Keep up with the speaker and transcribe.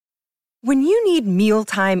When you need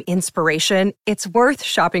mealtime inspiration, it's worth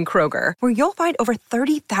shopping Kroger, where you'll find over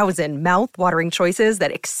 30,000 mouth-watering choices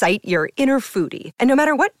that excite your inner foodie. And no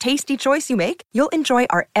matter what tasty choice you make, you'll enjoy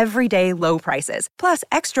our everyday low prices, plus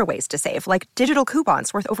extra ways to save, like digital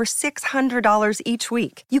coupons worth over $600 each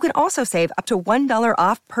week. You can also save up to $1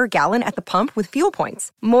 off per gallon at the pump with fuel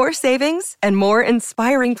points. More savings and more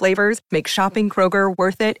inspiring flavors make shopping Kroger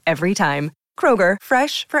worth it every time. Kroger,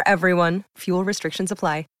 fresh for everyone. Fuel restrictions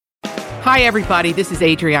apply. Hi, everybody. This is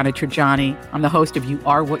Adriana Trajani. I'm the host of You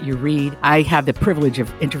Are What You Read. I have the privilege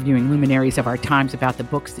of interviewing luminaries of our times about the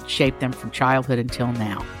books that shaped them from childhood until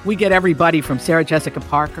now. We get everybody from Sarah Jessica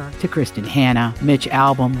Parker to Kristen Hanna, Mitch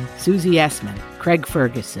Albom, Susie Essman, Craig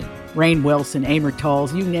Ferguson, Rainn Wilson, Amor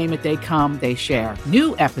Tolls, you name it, they come, they share.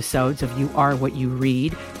 New episodes of You Are What You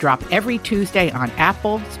Read drop every Tuesday on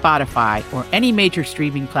Apple, Spotify, or any major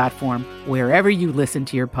streaming platform wherever you listen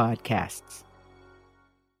to your podcasts.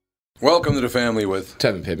 Welcome to the family with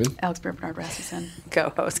Tevin Pippin, Alex Bernard Rasmussen,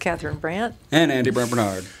 co-host Catherine Brandt, and Andy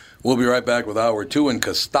Bernard. We'll be right back with Hour 2 in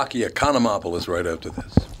Kostaki Economopoulos right after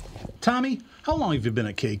this. Tommy, how long have you been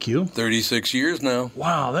at KQ? 36 years now.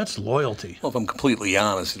 Wow, that's loyalty. Well, if I'm completely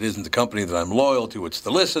honest, it isn't the company that I'm loyal to, it's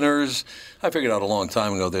the listeners. I figured out a long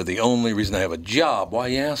time ago they're the only reason I have a job. Why are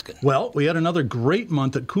you asking? Well, we had another great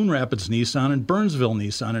month at Coon Rapids Nissan and Burnsville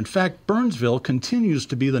Nissan. In fact, Burnsville continues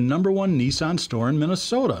to be the #1 Nissan store in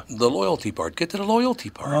Minnesota. The loyalty part. Get to the loyalty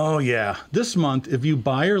part. Oh, yeah. This month, if you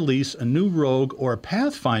buy or lease a new Rogue or a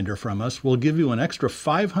Pathfinder from us, we'll give you an extra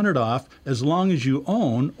 $500 off as long as you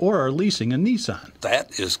own or are leasing a Nissan.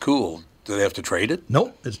 That is cool. Do they have to trade it?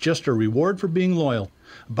 Nope. It's just a reward for being loyal.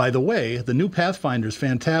 By the way, the new Pathfinder's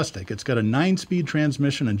fantastic. It's got a 9-speed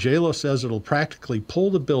transmission, and JLo says it'll practically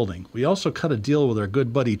pull the building. We also cut a deal with our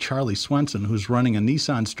good buddy Charlie Swenson, who's running a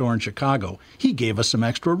Nissan store in Chicago. He gave us some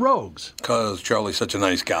extra Rogues. 'Cause Charlie's such a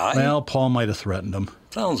nice guy? Well, Paul might have threatened him.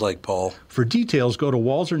 Sounds like Paul. For details, go to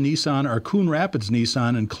Walser Nissan or Coon Rapids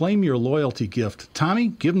Nissan and claim your loyalty gift. Tommy,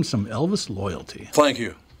 give him some Elvis loyalty. Thank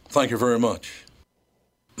you. Thank you very much.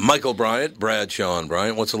 Michael Bryant, Bradshaw and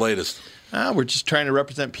Bryant, what's the latest? We're just trying to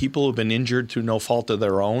represent people who've been injured through no fault of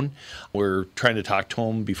their own. We're trying to talk to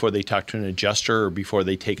them before they talk to an adjuster or before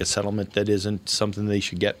they take a settlement that isn't something they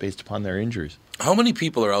should get based upon their injuries. How many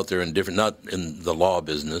people are out there in different, not in the law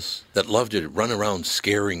business, that love to run around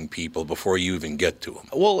scaring people before you even get to them?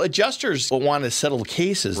 Well, adjusters want to settle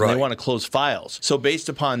cases and they want to close files. So based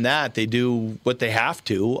upon that, they do what they have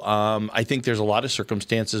to. I think there's a lot of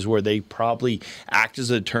circumstances where they probably act as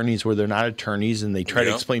attorneys where they're not attorneys and they try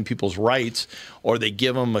to explain people's rights, or they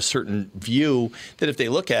give them a certain view that if they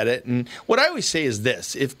look at it, and what I always say is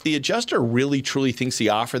this, if the adjuster really truly thinks the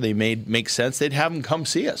offer they made makes sense, they'd have them come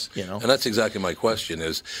see us, you know. And that's exactly my question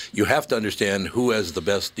is, you have to understand who has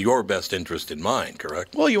your best interest in mind,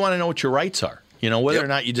 correct? Well, you want to know what your rights are. You know, whether or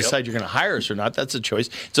not you decide you're going to hire us or not, that's a choice.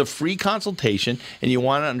 It's a free consultation, and you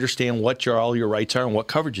want to understand what all your rights are and what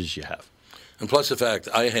coverages you have. And plus the fact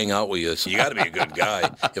I hang out with you, so you got to be a good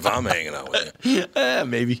guy if I'm hanging out with you.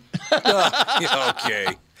 Maybe.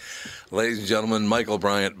 Okay. Ladies and gentlemen, Michael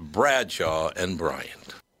Bryant, Bradshaw and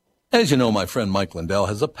Bryant. As you know, my friend Mike Lindell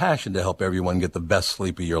has a passion to help everyone get the best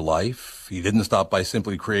sleep of your life. He didn't stop by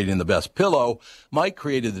simply creating the best pillow. Mike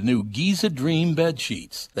created the new Giza Dream bed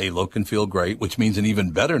sheets. They look and feel great, which means an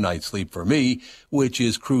even better night's sleep for me, which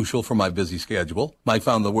is crucial for my busy schedule. Mike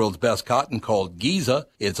found the world's best cotton called Giza.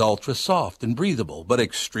 It's ultra soft and breathable, but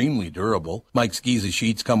extremely durable. Mike's Giza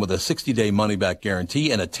sheets come with a 60-day money-back guarantee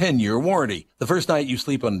and a 10-year warranty. The first night you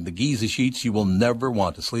sleep on the Giza sheets, you will never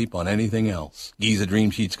want to sleep on anything else. Giza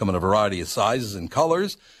Dream sheets come in a variety of sizes and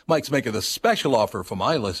colors. Mike's making a special offer for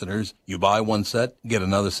my listeners. You buy one set, get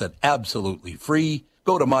another set absolutely free.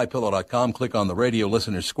 Go to MyPillow.com, click on the Radio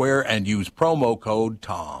Listener Square, and use promo code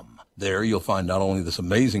TOM. There you'll find not only this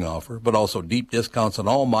amazing offer, but also deep discounts on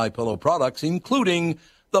all MyPillow products, including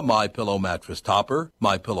the MyPillow mattress topper,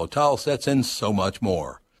 MyPillow towel sets, and so much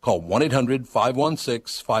more. Call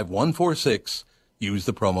 1-800-516-5146. Use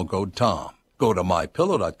the promo code TOM. Go to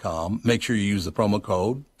MyPillow.com. Make sure you use the promo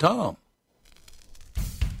code TOM.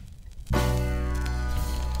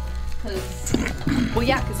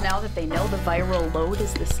 Because now that they know the viral load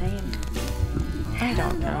is the same. I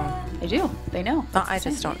don't know. They do. They know. No, I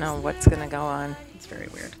just don't know what's going to go on. It's very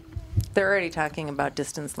weird. They're already talking about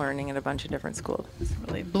distance learning at a bunch of different schools. It's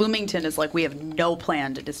really, Bloomington is like, we have no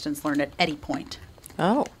plan to distance learn at any point.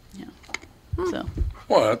 Oh. Yeah. So.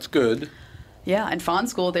 Well, that's good. Yeah, and Fawn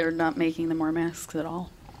School, they're not making them wear masks at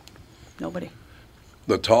all. Nobody.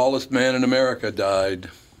 The tallest man in America died.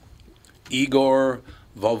 Igor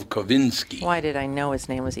Volkovinsky. Why did I know his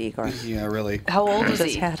name was Igor? Yeah, really. How old is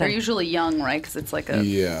Just he? had They're him. usually young, right? Because it's like a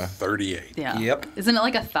 38. yeah. Yep. Isn't it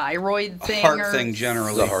like a thyroid thing? Heart or thing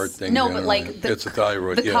generally. It's a heart thing. No, generally. but like it's a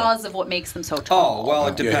thyroid. the yeah. cause of what makes them so tall. Oh, well,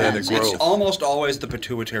 it Yeah, depends. head of It's growth. almost always the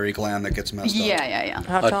pituitary gland that gets messed up. Yeah.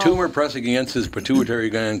 How A tall? tumor pressing against his pituitary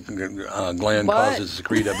gland What? causes to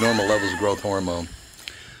secrete abnormal levels of growth hormone.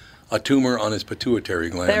 A tumor on his pituitary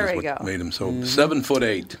gland There is we what go. made him so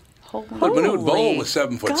 7'8". Holy But Manute Bol Holy was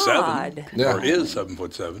 7'7", God. Yeah. or is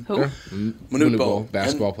 7'7". Who? Manute Bol,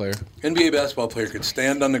 basketball player. NBA basketball player, could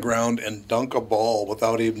stand on the ground and dunk a ball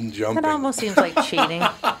without even jumping. That almost seems like cheating.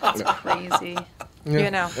 That's crazy. You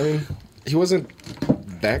know. I mean, he wasn't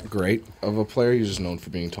that great of a player. He was just known for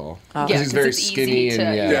being tall. Yeah, He's 'cause very it's easy skinny to-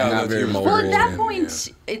 and Yeah, not that's very usually- mobile. Well, at that Yeah.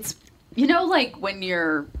 point, it's like when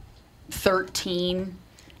you're 13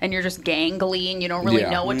 and you're just gangly and you don't really Yeah.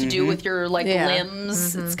 know what to do with your Yeah.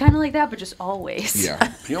 limbs. It's kind of like that, but just always.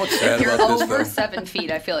 Yeah. You know what's sad If you're about this, over though? 7 feet,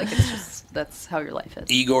 I feel like it's just that's how your life is.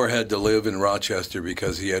 Igor had to live in Rochester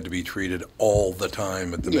because he had to be treated all the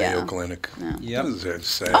time at the Yeah. Mayo Clinic. Yep. This is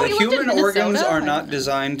sad. Oh, The he lived in human organs Minnesota? are not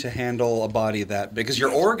designed to handle a body that big because your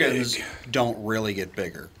organs don't really get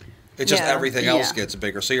bigger. It's just Yeah. everything else Yeah. gets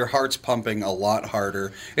bigger. So your heart's pumping a lot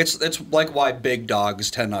harder. It's like why big dogs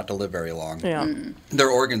tend not to live very long. Yeah. Their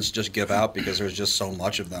organs just give out because there's just so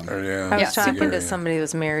much of them. Yeah. I was Yeah, talking super. to somebody who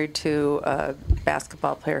was married to a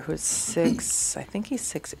basketball player who's 6, I think he's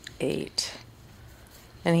 6'8".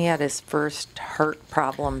 And he had his first heart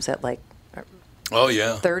problems at like Oh,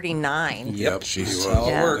 yeah. 39. Yep, he that's was. how it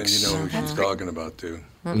Yeah. works. And you know who she's talking about, too.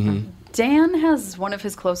 Dan has one of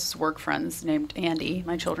his closest work friends named Andy.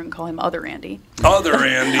 My children call him Other Andy. Other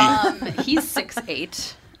Andy. He's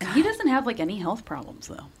 6'8", and he doesn't have like any health problems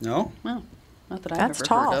though. No, No, not that I've That's ever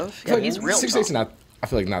tall. heard of. Yeah, he's real 6'8" tall. not. I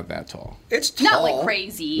feel like not that tall. it's tall. Not like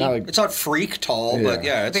crazy. Not like It's not freak tall, but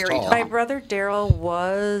Yeah. yeah, it's Very tall. My brother Daryl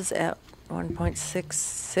was at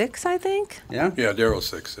 1.66, I think. Yeah. Yeah,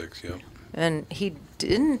 Daryl's 6'6", yeah. And he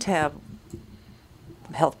didn't have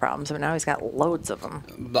health problems, but now he's got loads of them.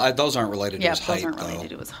 But those aren't related to Yeah, his those height, aren't though. related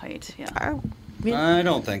to his height. Yeah. I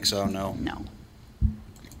don't think so. No. No.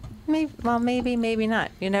 Maybe, maybe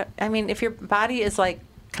not. You know, I mean, if your body is like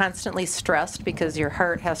constantly stressed because your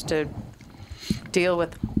heart has to deal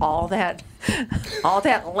with all that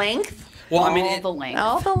length. Well, I mean, All the length.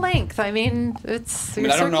 All the length. I mean, it's. I mean,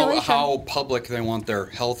 your I don't know circulation. how public they want their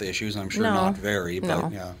health issues. I'm sure No. not very, but No.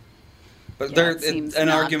 yeah. But Yeah, there, it seems an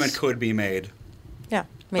not. argument could be made, Yeah,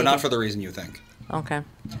 but maybe. not for the reason you think. Okay.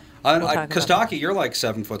 We'll talk about Kostaki, you're like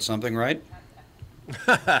 7 foot something, right?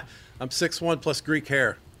 I'm 6'1" plus Greek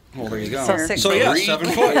hair. Well, there you go. So 6 So yeah, Greek 7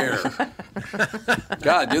 foot. hair.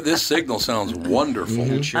 God, dude, this signal sounds wonderful.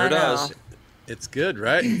 It sure I know. does. It's good,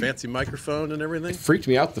 right? Fancy microphone and everything. freaked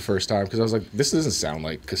me out the first time because I was like, this doesn't sound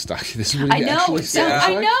like Kostaki. This is what I he know. actually It sounds, sounds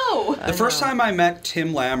I like. know. The first time I met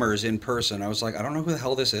Tim Lammers in person, I was like, I don't know who the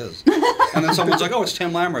hell this is. And then someone's like, oh, it's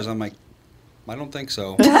Tim Lammers. I'm like, I don't think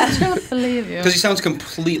so. Believe you. Because he sounds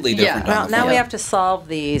completely different. Yeah. on Well, the now phone. we have to solve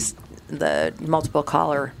the multiple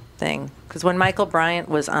caller thing because when Michael Bryant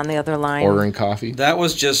was on the other line, Ordering coffee. That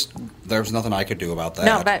was just, there was nothing I could do about that.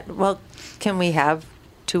 No, but can we have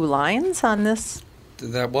 2 lines on this?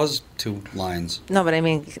 That was 2 lines. No, but I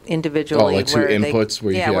mean individually. Oh, like 2 where inputs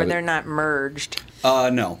where you yeah, could where have it- they're not merged.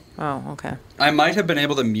 No. Oh, okay. I might have been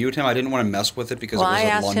able to mute him. I didn't want to mess with it because Well, it was I a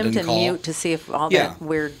asked London him to call. mute to see if all Yeah. that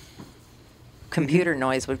weird computer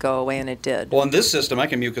noise would go away, and it did. Well, in this system, I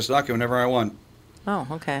can mute Kostaki whenever I want. Oh,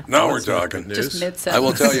 okay. Now we're talking. Just mid I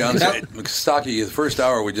will tell you, honestly, Kostaki, the first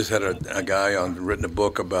hour, we just had a guy on written a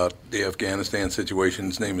book about the Afghanistan situation.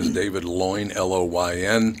 His name is David Loyn,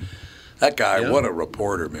 Loyn. That guy, what a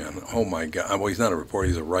reporter, man. Oh, my God. Well, he's not a reporter.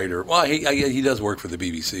 He's a writer. Well, he does work for the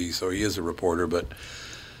BBC, so he is a reporter, but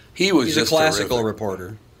he was He's just a classical terrific.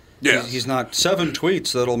 reporter. Yeah. He's not 7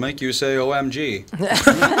 tweets that'll make you say OMG.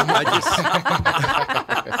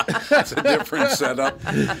 That's a different setup.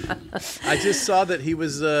 I just saw that he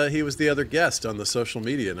was the other guest on the social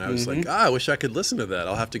media, and I was like, I wish I could listen to that.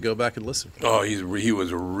 I'll have to go back and listen. Oh, he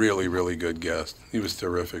was a really, really good guest. He was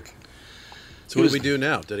terrific. So what do we do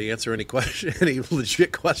now? Did he answer any any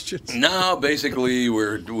legit questions? No, basically,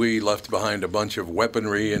 we left behind a bunch of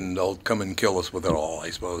weaponry, and they'll come and kill us with it all,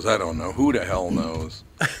 I suppose. I don't know. Who the hell knows?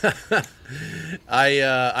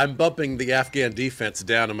 I'm bumping the Afghan defense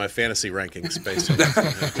down in my fantasy rankings based on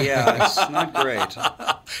that. Yeah, it's not great.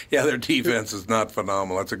 Yeah, their defense is not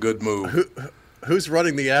phenomenal. That's a good move. Who's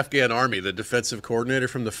running the Afghan army? The defensive coordinator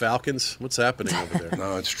from the Falcons? What's happening over there?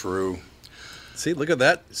 No, it's true. See, look at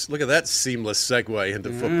that seamless segue into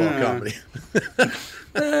football comedy.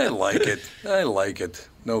 I like it.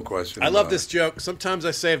 No question. I love this joke. Sometimes I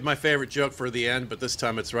save my favorite joke for the end, but this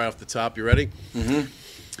time it's right off the top. You ready?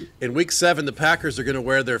 Mm-hmm. In Week 7, the Packers are going to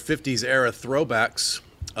wear their 50s era throwbacks.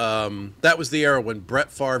 That was the era when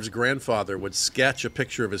Brett Favre's grandfather would sketch a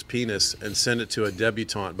picture of his penis and send it to a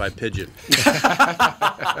debutante by pigeon.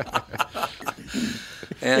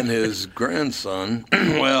 And his grandson,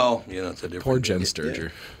 well, it's a different... Poor Jen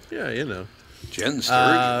Sturger. Yeah, Jen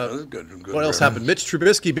Sturger. That's good. What else happened? Mitch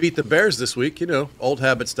Trubisky beat the Bears this week. Old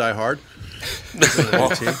habits die hard.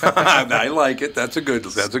 I like it. That's a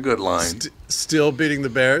good line. Still beating the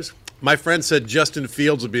Bears. My friend said Justin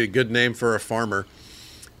Fields would be a good name for a farmer.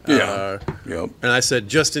 Yeah. Yep. And I said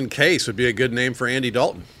just in case would be a good name for Andy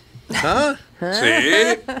Dalton. Huh?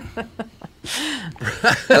 See?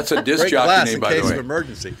 That's a disc jockey name, by the way. In case of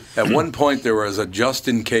emergency. At one point, there was a just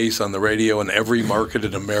in case on the radio in every market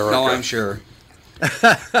in America. No, I'm sure.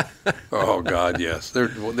 Oh, God, yes. There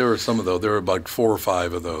were some of those. There were about 4 or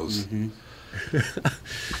 5 of those. Mm-hmm.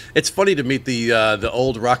 It's funny to meet the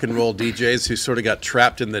old rock and roll DJs who sort of got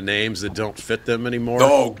trapped in the names that don't fit them anymore.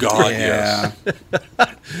 Oh, God, yes.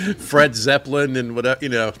 Fred Zeppelin and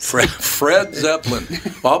whatever, Fred Zeppelin.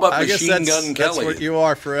 How about Machine Gun Kelly? That's what you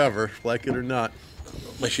are forever, like it or not.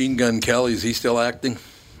 Machine Gun Kelly, is he still acting?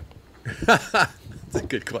 That's a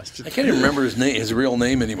good question. I can't even remember his real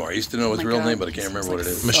name anymore. I used to know his real name, but I can't remember what it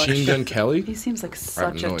is. Machine Gun Kelly? He seems like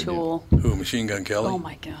such a tool. Who, Machine Gun Kelly? Oh,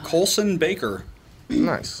 my God. Colson Baker.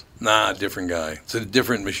 Nice. Nah, different guy. It's a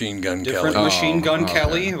different Machine Gun Kelly. Different Machine Gun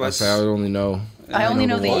Kelly. I only know. I only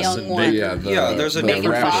know the young one. Yeah, there's a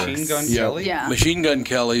different Machine Gun Kelly. Yeah. Machine Gun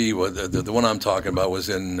Kelly, the one I'm talking about, was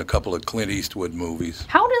in a couple of Clint Eastwood movies.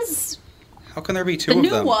 How can there be two the of new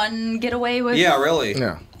them? one get away with? Yeah, really.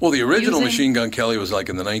 Yeah. Well, the original Machine Gun Kelly was like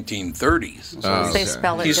in the 1930s. So they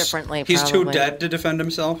spell it differently. He's probably. too dead to defend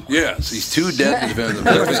himself. Yes, he's too dead to defend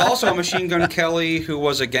There was himself. also a Machine Gun Kelly who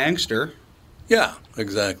was a gangster. Yeah,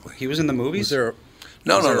 exactly. He was in the movies. Was there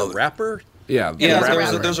No. a rapper? Yeah.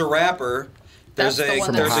 There's a rapper. There's That's the one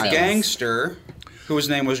a that gangster whose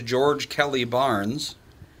name was George Kelly Barnes.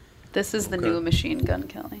 This is the new Machine Gun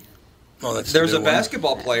Kelly. Oh, that's There's the a new one.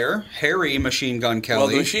 basketball player, Harry Machine Gun Kelly. Well,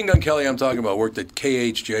 the Machine Gun Kelly I'm talking about worked at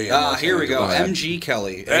KHJ. Here we go. MG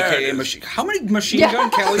Kelly, There it a.k.a. is. Machine. How many Machine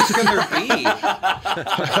Gun Kellys can there be?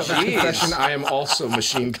 Confession, Jeez. I am also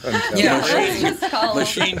Machine Gun Kelly. Yeah.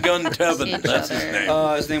 Machine Gun Tevin. That's his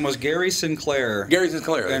name. His name was Gary Sinclair. Gary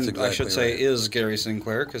Sinclair. That's And exactly I should say is Gary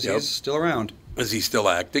Sinclair because Yep. he's still around. Is he still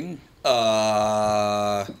acting?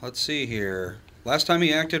 Let's see here. Last time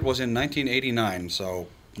he acted was in 1989, so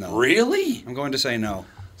no. Really? I'm going to say no.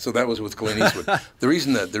 So that was with Clint Eastwood. The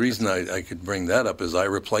reason I could bring that up is I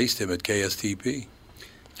replaced him at KSTP.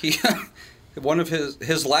 One of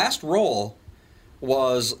his last role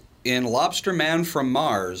was in Lobster Man from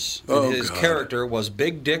Mars. And his character was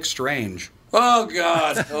Big Dick Strange. Oh,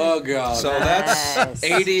 God. Oh, God. So that's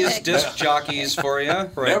 80s disc jockeys for you.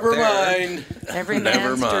 Right Never there. mind. Every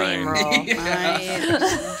Never man's dream mind. role.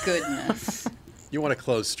 My goodness. You want to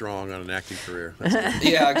close strong on an acting career. That's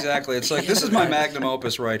good. Yeah, exactly. It's like, this is my magnum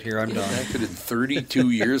opus right here. I'm done. Acted in 32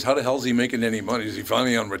 years. How the hell is he making any money? Is he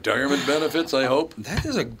finally on retirement benefits, I hope? That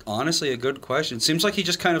is honestly a good question. Seems like he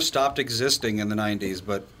just kind of stopped existing in the 90s,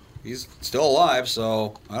 but he's still alive,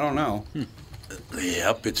 so I don't know.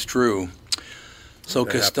 Yep, it's true. So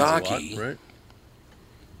That happens a lot, Kostaki, right?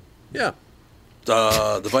 Yeah.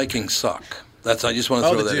 the Vikings suck. I just want to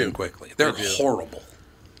throw they that do. in quickly. They're They do. horrible.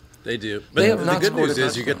 They do. They But have the not good scored news a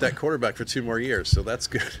is you get touchdown. that quarterback for 2 more years, so that's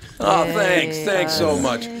good. Oh, thanks so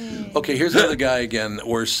much. Okay, here's another guy again.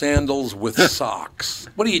 Wears sandals with socks.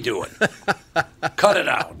 What are you doing? Cut it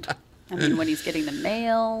out. I mean, when he's getting the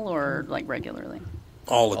mail or like regularly.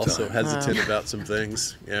 All the Also time. hesitant about some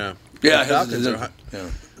things. Yeah. Yeah, The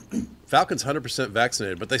Falcons 100%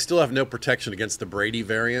 vaccinated, but they still have no protection against the Brady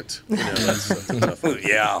variant. That's tough.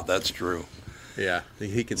 Yeah, that's true. Yeah,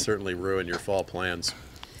 he can certainly ruin your fall plans.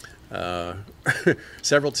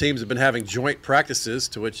 Several teams have been having joint practices,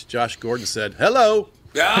 to which Josh Gordon said, "Hello,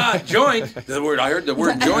 Joint. I heard the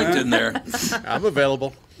word joint in there. I'm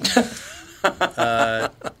available."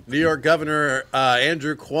 New York Governor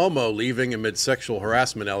Andrew Cuomo leaving amid sexual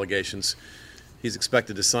harassment allegations. He's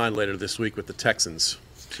expected to sign later this week with the Texans.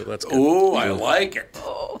 So that's good. Oh, I like it.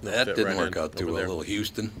 That Fit didn't right work in out too over well, there. little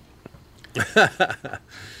Houston.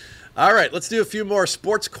 All right, let's do a few more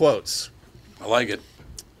sports quotes. I like it.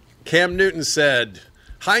 Cam Newton said,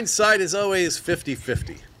 "Hindsight is always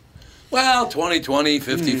 50-50. Well, 20/20,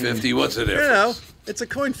 50/50, what's the You difference? know, it's a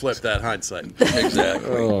coin flip, that hindsight.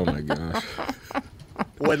 Exactly. Oh, my gosh.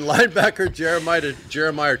 When linebacker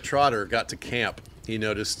Jeremiah Trotter got to camp, he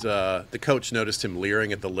noticed the coach noticed him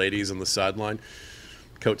leering at the ladies on the sideline.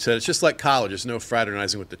 Coach said, "It's just like college. There's no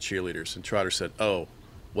fraternizing with the cheerleaders." And Trotter said, "Oh,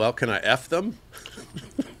 well, can I F them?"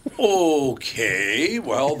 Okay,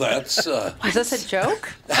 well, that's... Is this a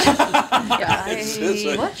joke? Is this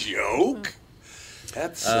a joke?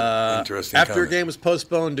 That's interesting. After comment. a game was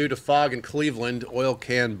postponed due to fog in Cleveland, Oil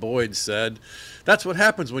Can Boyd said, "That's what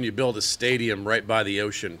happens when you build a stadium right by the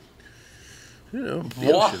ocean." You know,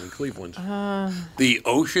 the ocean in Cleveland. The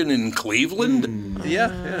ocean in Cleveland? Yeah,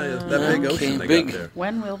 that big ocean they got there.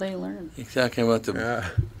 When will they learn? You're talking about the...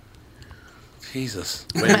 Jesus.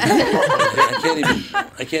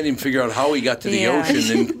 I can't even figure out how he got to the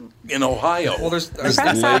ocean in Ohio. Well, there's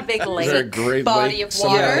a big lake. Is there a great Body lake of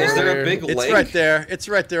water. Yeah, is there a big It's lake? right there. It's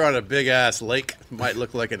right there on a big-ass lake. Might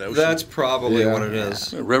look like an ocean. That's probably what it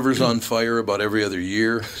is. River's on fire about every other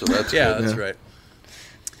year, so that's good. That's right.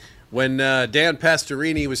 When Dan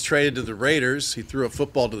Pastorini was traded to the Raiders, he threw a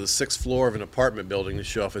football to the 6th floor of an apartment building to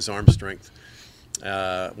show off his arm strength.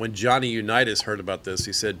 When Johnny Unitas heard about this,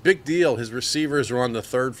 he said, "Big deal, his receivers are on the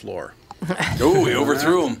 3rd floor." Oh, he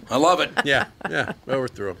overthrew him. I love it. Yeah,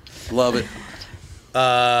 overthrew him. Love it.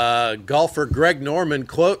 Golfer Greg Norman,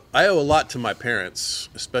 quote, "I owe a lot to my parents,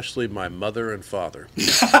 especially my mother and father."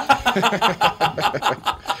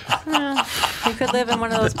 You could live in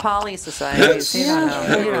one of those poly societies. You don't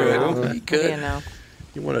know. You don't know. You could. You know.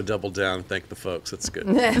 You want to double down and thank the folks. That's good.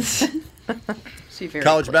 Very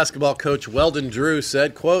College quick. basketball coach Weldon Drew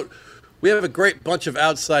said, quote, "We have a great bunch of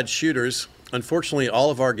outside shooters. Unfortunately,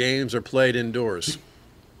 all of our games are played indoors."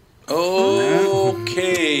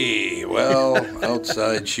 Okay. Well,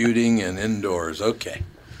 outside shooting and indoors. Okay.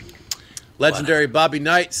 Legendary Bobby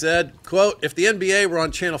Knight said, quote, "If the NBA were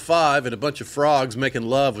on Channel 5 and a bunch of frogs making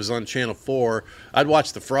love was on Channel 4, I'd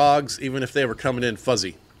watch the frogs even if they were coming in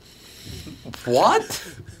fuzzy." What?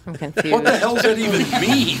 I'm confused. What the hell does that even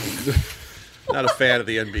mean? Not a fan of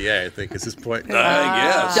the NBA, I think, is his point. I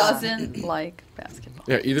guess. Doesn't like basketball.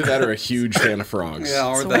 Yeah, either that or a huge fan of frogs. Yeah,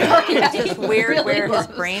 or that. It's just weird Really where his loves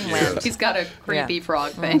brain it. went. He's got a creepy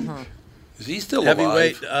frog thing. Is he still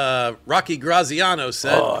Heavyweight alive? Rocky Graziano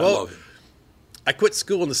said, Oh, I quote, love it. "I quit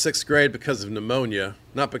school in the 6th grade because of pneumonia,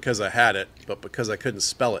 not because I had it, but because I couldn't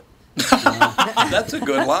spell it." That's a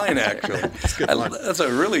good line, actually. That's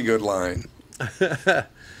a really good line.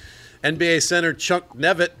 NBA center Chuck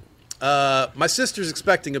Nevitt, "My sister's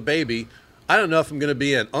expecting a baby. I don't know if I'm going to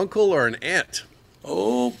be an uncle or an aunt."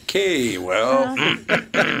 Okay, well,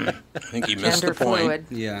 I think he missed Gender the point. fluid.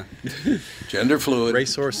 Yeah. Gender fluid.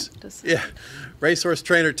 Racehorse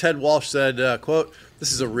trainer Ted Walsh said, quote,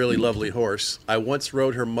 "This is a really lovely horse. I once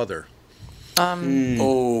rode her mother."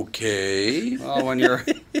 Okay. Well, when you're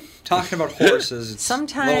talking about horses, it's a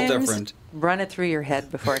Sometimes little different. run it through your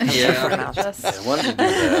head before it comes Yeah. out of your mouth. Yeah, why don't you do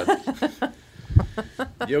that?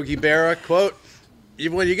 Yogi Berra, quote,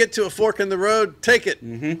 "Even when you get to a fork in the road, take it."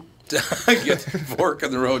 Get the fork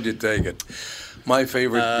in the road, you take it. My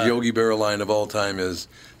favorite Yogi Berra line of all time is,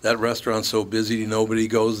 "That restaurant's so busy nobody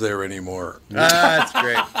goes there anymore." That's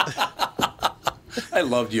great. I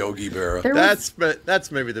loved Yogi Berra. There was-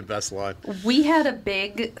 That's maybe the best line. We had a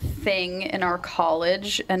big thing in our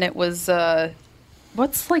college, and it was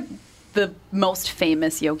what's like the most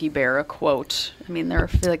famous Yogi Berra quote? I mean, I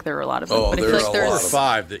feel like there were a lot of them. Oh, but I there feel are like a Or lot.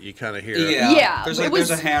 5 that you kind of hear. Yeah, There's it there's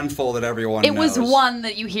was- a handful that everyone It knows. was one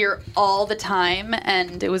that you hear all the time,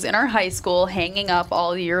 and it was in our high school, hanging up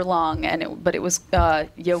all year long. But it was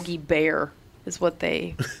Yogi Bear is what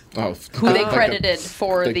they Oh, who they like credited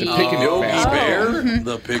for like the. the picnic Yogi basket. Bear?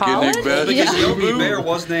 The picnic College? basket. Because Yeah. Yogi Bear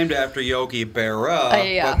was named after Yogi Berra,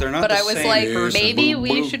 Yeah, but they're not the I was same like, person. maybe Boom, we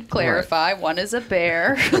boom. should clarify. One is a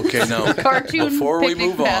bear. Okay, now, Cartoon before we picnic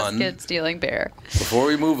move on, basket stealing bear.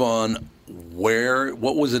 what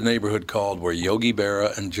was the neighborhood called where Yogi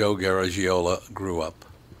Berra and Joe Garagiola grew up?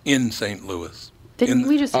 In St. Louis. Didn't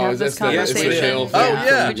we just have is this this the conversation? Hill thing? Oh,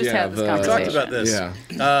 yeah. We just Yeah, had this the- We conversation. talked about this. Yeah.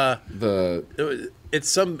 The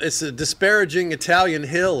It's a disparaging Italian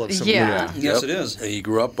hill of some Yeah. kind. Yes, it is. He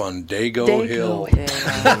grew up on Dago Dago Hill.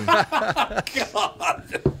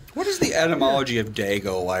 What is the etymology of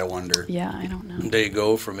Dago, I wonder? Yeah, I don't know.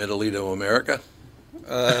 Dago from Italy to America.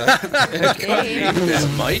 Hey. It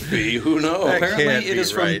might be. Who knows? That Apparently, can't it be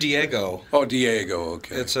is from right. Diego. Oh, Diego.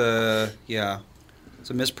 Okay. It's a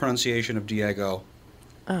mispronunciation of Diego.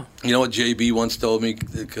 You know what JB once told me,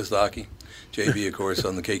 Kostaki? JB, of course,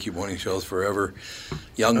 on the KQ Morning Shows forever.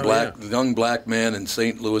 Young black man in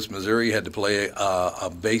St. Louis, Missouri, had to play a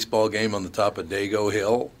baseball game on the top of Dago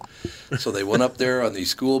Hill. So they went up there on the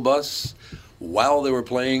school bus. while they were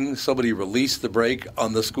playing, somebody released the brake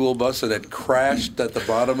on the school bus and it crashed at the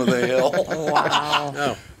bottom of the hill.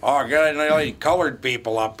 Wow. Oh, got any colored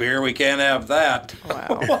people up here. We can't have that. Wow.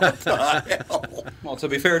 What the hell? Well, to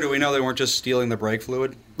be fair, do we know they weren't just stealing the brake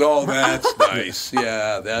fluid? Oh, that's nice.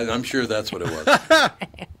 Yeah, I'm sure that's what it was.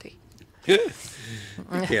 Andy.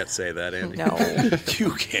 You can't say that, Andy. No.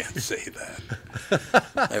 You can't say that.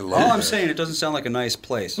 I love All I'm that. saying, it doesn't sound like a nice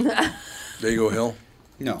place. Dago Hill?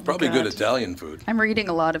 No. Probably good God. Italian food. I'm reading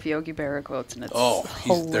a lot of Yogi Berra quotes, and it's They're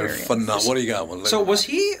hilarious. phenomenal. What do you got? One? So was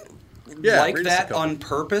he Yeah, like read us a that couple. on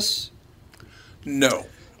purpose? No.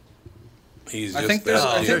 He's I just think there's- that.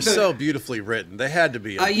 I think They're that- so beautifully written. They had to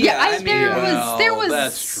be. There was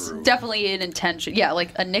that's true. definitely an intention. Yeah,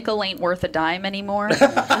 like a nickel ain't worth a dime anymore.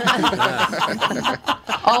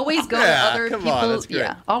 Always go to other come on, people's. that's great.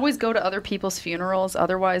 Yeah, always go to other people's funerals.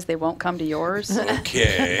 Otherwise, they won't come to yours.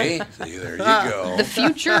 Okay. See, there you go. The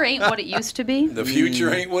future ain't what it used to be. The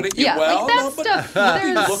future ain't what it Yeah, well, like that no, but stuff. be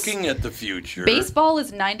There's- looking at the future. Baseball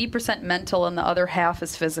is 90% mental, and the other half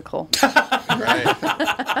is physical. Right.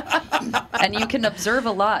 And you can observe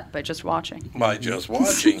a lot by just watching. By just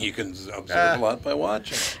watching, you can observe a lot by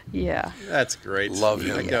watching. Yeah. That's great. Love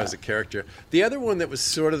him. That guy was a character. The other one that was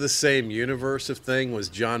sort of the same universe of thing was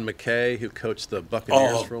John McKay, who coached the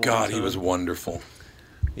Buccaneers for a Oh long God, time. he was wonderful.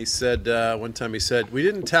 He said one time, we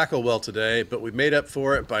didn't tackle well today, but we made up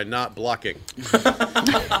for it by not blocking.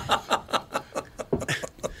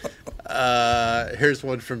 Here's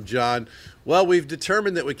one from John. Well, we've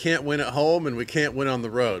determined that we can't win at home and we can't win on the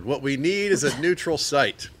road. What we need is a neutral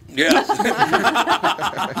site. Yeah.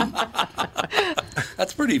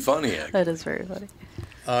 That's pretty funny, actually. That is very funny.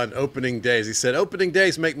 On opening days, he said, opening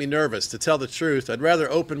days make me nervous. To tell the truth, I'd rather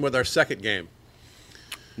open with our second game.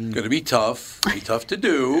 Going to be tough to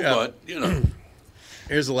do, Yeah. but, you know.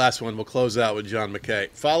 Here's the last one. We'll close out with John McKay.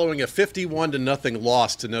 Following a 51-0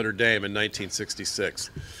 loss to Notre Dame in 1966.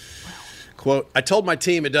 Quote, I told my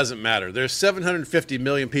team it doesn't matter. There's 750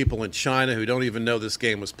 million people in China who don't even know this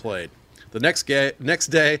game was played. The next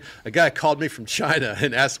day, a guy called me from China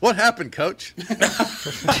and asked, what happened, coach?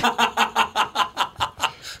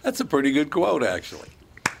 That's a pretty good quote, actually.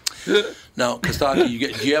 Now, Kostaki,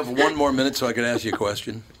 do you have one more minute so I can ask you a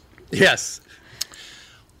question? Yes.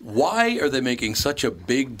 Why are they making such a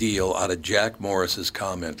big deal out of Jack Morris's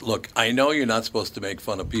comment? Look, I know you're not supposed to make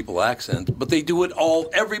fun of people's accent, but they do it all.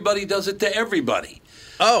 Everybody does it to everybody.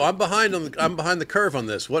 Oh, I'm behind the curve on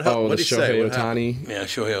this. What the did he say? Shohei What happened? Ohtani. Yeah,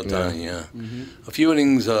 Shohei Ohtani, yeah. A few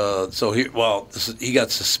innings, he got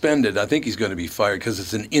suspended. I think he's going to be fired because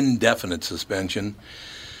it's an indefinite suspension.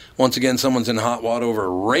 Once again, someone's in hot water over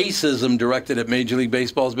racism directed at Major League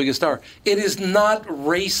Baseball's biggest star. It is not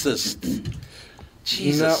racist.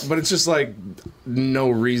 Jesus. No, but it's just like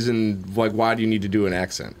no reason. Like, why do you need to do an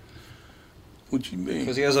accent? What do you mean?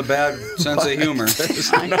 Because he has a bad sense of humor.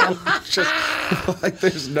 Just like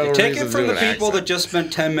there's no Take reason it to from do the an people accent. that just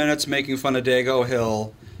spent 10 minutes making fun of Dago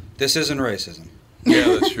Hill. This isn't racism.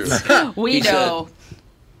 Yeah, that's true. We He said- know.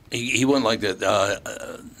 He went like that.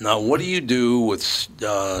 Now, what do you do with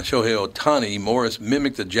Shohei Ohtani? Morris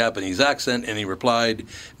mimicked the Japanese accent, and he replied,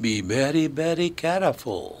 be very, very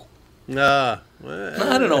careful. Well,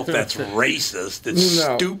 I don't know if that's racist. It's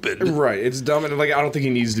No, stupid. Right? It's dumb, and like I don't think he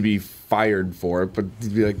needs to be fired for it. But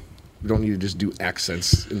he'd be like, we don't need to just do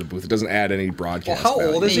accents in the booth. It doesn't add any broadcast. Well, how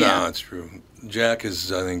old value. is he? No, it's true. Jack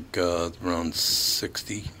is, I think, around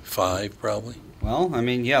 65, probably. Well, I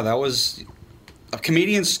mean, yeah, that was...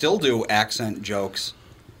 Comedians still do accent jokes.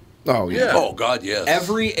 Oh yeah. Oh, God, yes.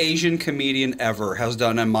 Every Asian comedian ever has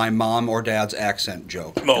done a my mom or dad's accent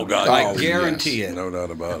joke. Oh, God. I yes. guarantee it. No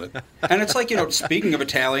doubt about it. And it's like, speaking of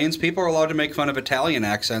Italians, people are allowed to make fun of Italian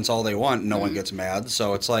accents all they want. No one gets mad.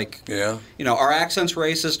 So it's like, Yeah. are accents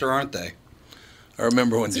racist or aren't they? I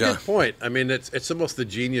remember when That's a John... good point. I mean, it's almost the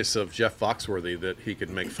genius of Jeff Foxworthy that he could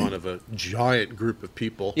make fun of a giant group of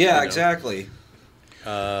people. Yeah, exactly.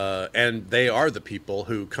 And they are the people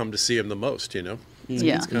who come to see him the most, Yeah.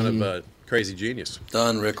 It's kind of a crazy genius.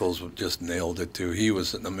 Don Rickles just nailed it, too. He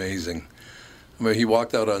was amazing. I mean, he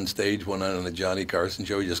walked out on stage one night on the Johnny Carson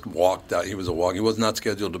show. He just walked out. He was not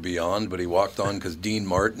scheduled to be on, but he walked on because Dean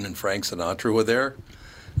Martin and Frank Sinatra were there.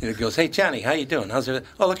 And he goes, hey, Johnny, how you doing? How's it?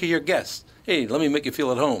 Oh, look at your guests. Hey, let me make you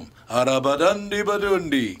feel at home.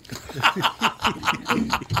 Arabadundi-badundi.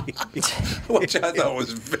 Which I thought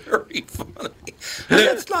was very funny.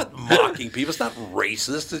 It's not mocking people. It's not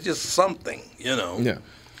racist. It's just something, Yeah.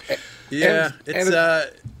 Yeah, And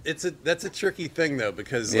that's a tricky thing though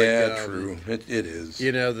because true. It is.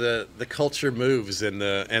 The culture moves and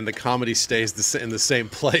the comedy stays in the same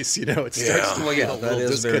place. It starts to Well, yeah, feel a that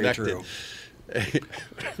little is very disconnected. true.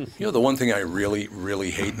 You know, the one thing I really,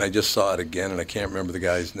 really hate, and I just saw it again, and I can't remember the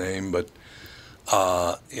guy's name, but,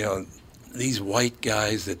 you know, these white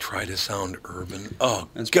guys that try to sound urban. Oh,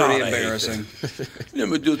 that's God, pretty embarrassing. Let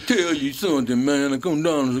me just tell you something, man. I come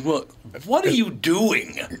down. What are you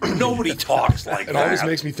doing? Nobody talks like that. It always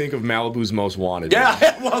makes me think of Malibu's Most Wanted.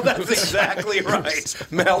 Yeah, well, that's exactly right.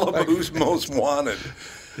 Malibu's Most Wanted.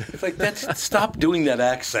 It's like, stop doing that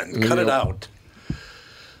accent. Cut it out.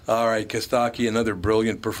 All right, Kostaki, another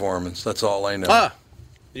brilliant performance. That's all I know.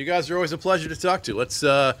 You guys are always a pleasure to talk to. It's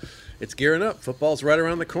gearing up. Football's right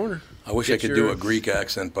around the corner. I wish I could do a Greek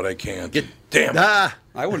accent, but I can't. Damn.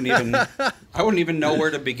 I wouldn't even know where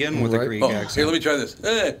to begin with a Greek accent. Here, let me try this.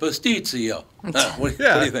 Hey, pastizio. What do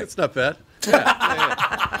you think? It's not bad.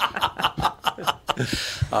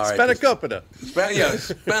 All right. Spanakopita.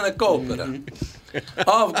 Spanakopita.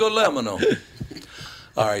 Of Golemino.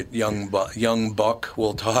 All right, young buck.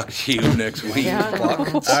 We'll talk to you next week.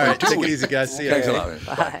 All right, take it easy, guys. See you. Thanks a lot, man.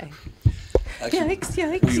 Bye. Actually,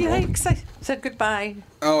 Yikes. I said goodbye.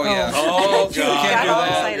 Oh, yeah. Oh, God. Can't do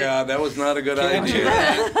that. Yeah, that was not a good idea.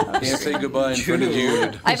 Can't say goodbye in front of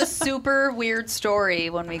Jude. I have a super weird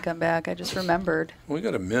story when we come back. I just remembered. We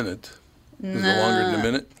got a minute. Is it longer than a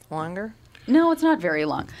minute? Longer? No, it's not very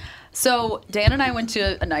long. So Dan and I went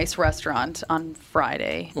to a nice restaurant on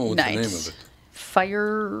Friday What's night. the name of it?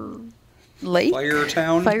 Fire Lake?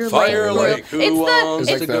 Firetown? Fire Lake.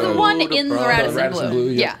 It's the one in the Radisson Radisson Blue.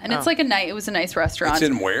 Blue, Yeah, and it's like it was a nice restaurant. It's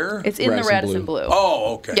in where? It's in the Radisson Blue.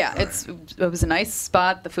 Oh, okay. Yeah, it was a nice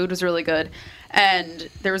spot. The food was really good. And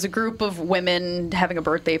there was a group of women having a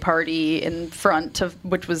birthday party in front of,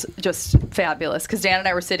 which was just fabulous. Because Dan and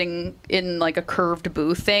I were sitting in like a curved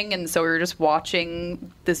booth thing, and so we were just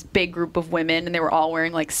watching this big group of women, and they were all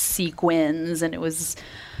wearing like sequins, and it was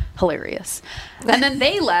hilarious. And then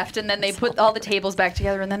they left, and then they put all the tables back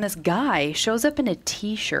together, and then this guy shows up in a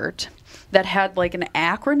T-shirt that had like an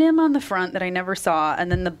acronym on the front that I never saw, and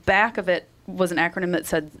then the back of it was an acronym that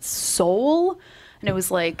said SOUL, and it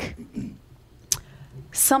was like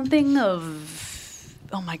something of,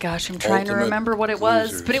 oh my gosh, I'm trying to remember what it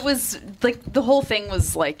was, but it was like the whole thing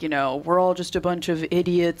was like, you know, we're all just a bunch of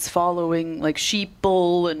idiots following like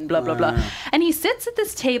sheeple and blah blah blah. And he sits at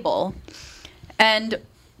this table and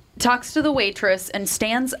talks to the waitress and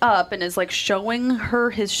stands up and is like showing her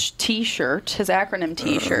his T-shirt, his acronym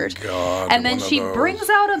T-shirt. Oh, God, and then she brings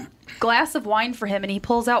out a glass of wine for him, and he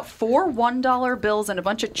pulls out 4 $1 bills and a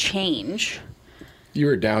bunch of change. You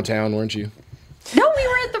were downtown, weren't you? No, we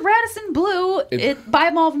were at the Radisson Blue by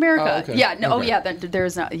Mall of America. Oh, okay. Yeah, no, Okay.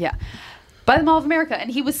 there's not, yeah. By the Mall of America, and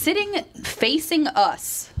he was sitting facing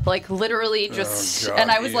us, like literally just, God, and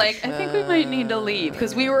I was like, I think we might need to leave,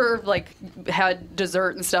 because we were like, had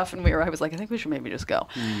dessert and stuff, and I was like, I think we should maybe just go.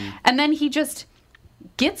 And then he just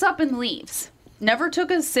gets up and leaves, never took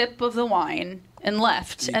a sip of the wine, and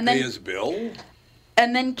left. He and then pay his bill?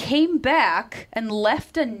 And then came back and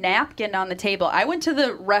left a napkin on the table. I went to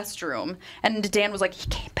the restroom, and Dan was like, he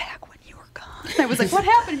came back when you were gone. And I was like, what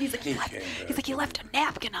happened? And he's like, he left a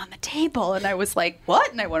napkin on the table. And I was like, what?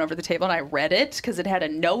 And I went over to the table, and I read it, because it had a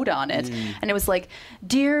note on it. And it was like,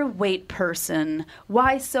 dear wait person,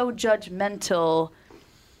 why so judgmental?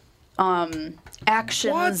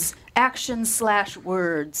 Actions/words.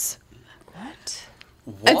 What?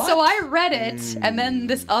 And so I read it, and then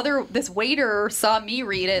this waiter saw me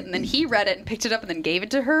read it, and then he read it and picked it up and then gave it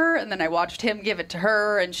to her, and then I watched him give it to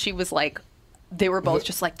her, and she was like, they were both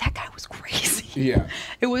just like, that guy was crazy. Yeah.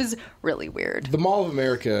 It was really weird. The Mall of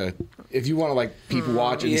America, if you want to like people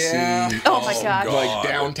watch and see Oh my gosh. like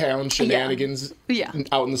downtown shenanigans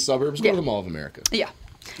out in the suburbs, go to the Mall of America. Yeah.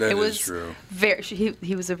 That it was is true.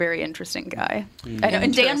 He was a very interesting guy. I know.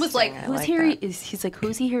 And Dan was like, who's here? He's like,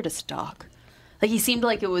 who's he here to stalk? Like, he seemed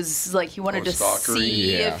like it was like he wanted to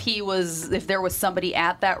see if there was somebody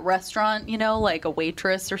at that restaurant, you know, like a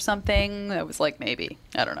waitress or something. That was like, maybe.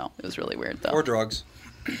 I don't know. It was really weird, though. Or drugs.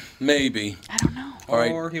 Maybe. I don't know. All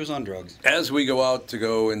right. Or he was on drugs. As we go out to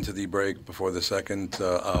go into the break before the second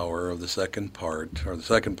hour of the second part, or the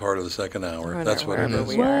second part of the second hour, that's what it is.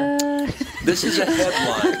 This is a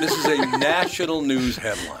headline. This is a national news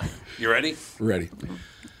headline. You ready? Ready.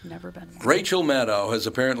 Never been. Rachel Maddow has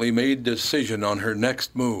apparently made a decision on her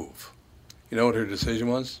next move. You know what her decision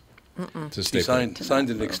was? She signed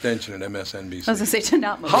an extension at MSNBC. I was going to say to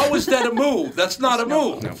not move. How is that a move? That's not a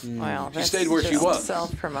move. No. Well, she stayed where she was.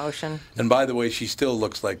 Self-promotion. And by the way, she still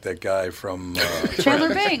looks like that guy from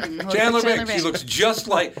Chandler Bing. Chandler Bing. She looks just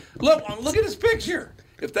like. Look at his picture.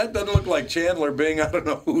 If that doesn't look like Chandler Bing, I don't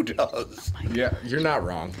know who does. Yeah, you're not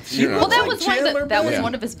wrong. Well, that was Chandler Bing.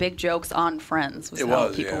 one of his big jokes on Friends. Was It how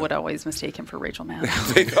was, people yeah. would always mistake him for Rachel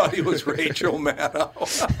Maddow. They thought he was Rachel Maddow.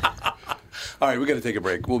 All right, we got to take a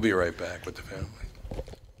break. We'll be right back with the family.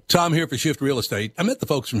 Tom here for Shift Real Estate. I met the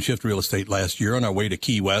folks from Shift Real Estate last year on our way to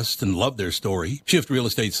Key West and loved their story. Shift Real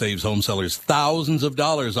Estate saves home sellers thousands of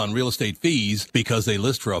dollars on real estate fees because they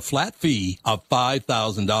list for a flat fee of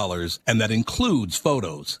 $5,000, and that includes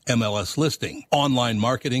photos, MLS listing, online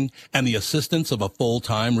marketing, and the assistance of a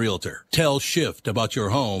full-time realtor. Tell Shift about your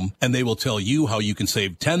home, and they will tell you how you can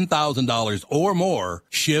save $10,000 or more.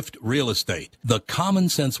 Shift Real Estate, the common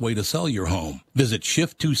sense way to sell your home. Visit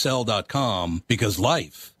shift2sell.com because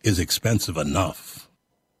life is expensive enough.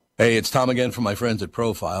 Hey, it's Tom again from my friends at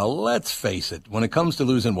Profile. Let's face it, when it comes to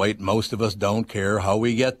losing weight, most of us don't care how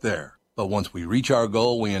we get there. But once we reach our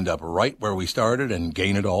goal, we end up right where we started and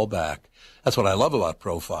gain it all back. That's what I love about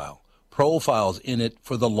Profile. Profile's in it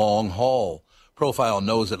for the long haul. Profile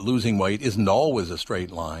knows that losing weight isn't always a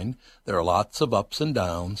straight line. There are lots of ups and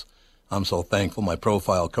downs. I'm so thankful my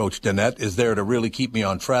Profile coach, Danette, is there to really keep me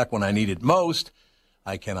on track when I need it most.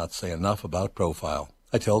 I cannot say enough about Profile.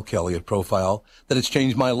 I tell Kelly at Profile that it's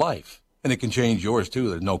changed my life, and it can change yours too.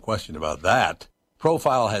 There's no question about that.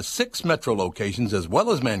 Profile has 6 metro locations as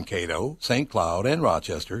well as Mankato, St. Cloud, and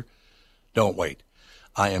Rochester. Don't wait.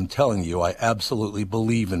 I am telling you, I absolutely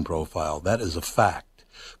believe in Profile. That is a fact.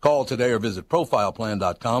 Call today or visit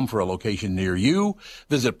profileplan.com for a location near you.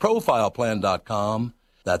 Visit profileplan.com.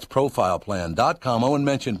 That's profileplan.com. Oh, and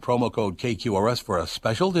mention promo code KQRS for a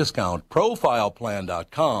special discount.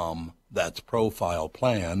 Profileplan.com. That's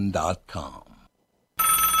profileplan.com.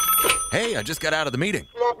 Hey, I just got out of the meeting.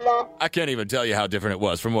 I can't even tell you how different it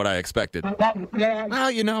was from what I expected.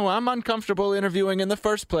 Well, you know, I'm uncomfortable interviewing in the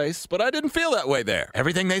first place, but I didn't feel that way there.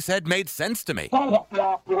 Everything they said made sense to me.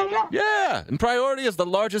 Yeah, and Priority is the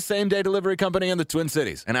largest same-day delivery company in the Twin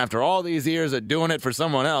Cities. And after all these years of doing it for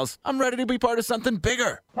someone else, I'm ready to be part of something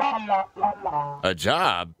bigger. A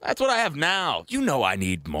job? That's what I have now. You know I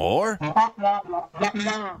need more.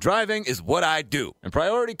 Driving is what I do, and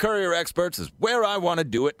Priority Courier Experts is where I want to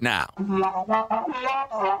do it now.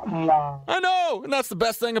 I know, and that's the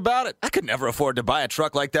best thing about it. I could never afford to buy a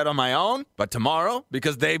truck like that on my own, but tomorrow,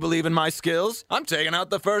 because they believe in my skills, I'm taking out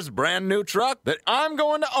the first brand new truck that I'm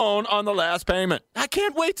going to own on the last payment. I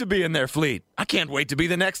can't wait to be in their fleet. I can't wait to be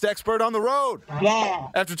the next expert on the road. Yeah.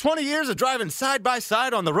 After 20 years of driving side by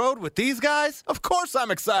side on the road with these guys, of course I'm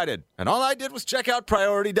excited. And all I did was check out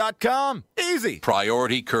Priority.com. Easy.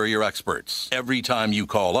 Priority Courier Experts. Every time you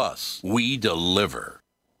call us, we deliver.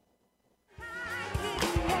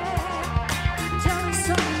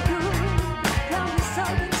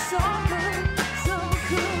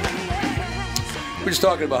 We're just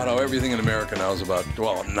talking about how everything in America now is about,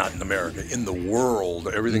 well, not in America, in the world,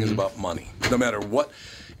 everything is about money. No matter what,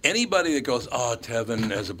 anybody that goes, oh,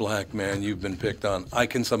 Tevin, as a black man, you've been picked on, I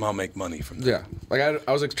can somehow make money from that. Yeah. Like,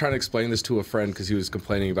 I was trying to explain this to a friend because he was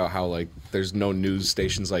complaining about how, like, there's no news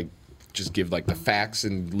stations, like, just give, like, the facts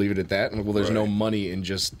and leave it at that. And, well, there's no money in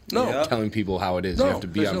just telling people how it is. You have to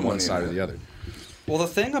be on one side or the other. Well, the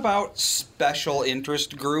thing about special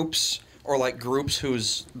interest groups, or like groups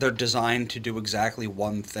they're designed to do exactly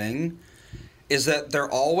one thing, is that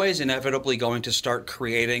they're always inevitably going to start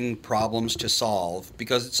creating problems to solve.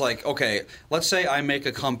 Because it's like, okay, let's say I make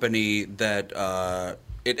a company that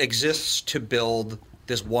it exists to build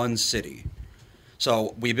this one city.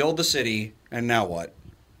 So we build the city, and now what?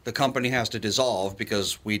 The company has to dissolve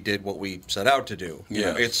because we did what we set out to do. You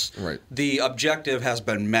know, it's the objective has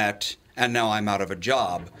been met, and now I'm out of a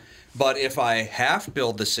job. But if I half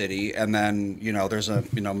build the city and then, you know, there's a,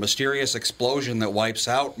 you know, mysterious explosion that wipes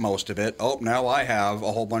out most of it, oh, now I have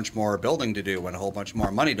a whole bunch more building to do and a whole bunch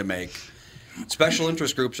more money to make. Special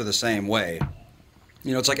interest groups are the same way.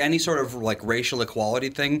 You know, it's like any sort of like racial equality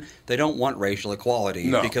thing. They don't want racial equality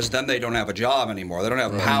because then they don't have a job anymore. They don't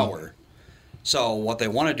have power. So what they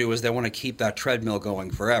want to do is they want to keep that treadmill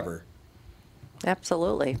going forever.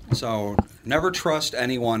 Absolutely. So never trust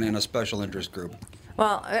anyone in a special interest group.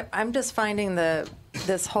 Well, I'm just finding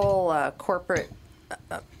this whole corporate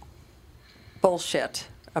bullshit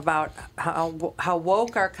about how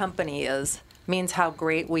woke our company is means how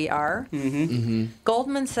great we are. Mm-hmm. Mm-hmm.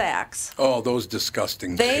 Goldman Sachs. Oh, those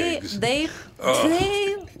disgusting pigs. They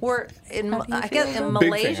were in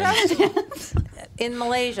Malaysia. In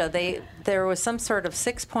Malaysia, there was some sort of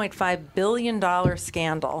 $6.5 billion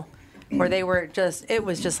scandal where they were it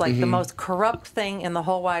was just like the most corrupt thing in the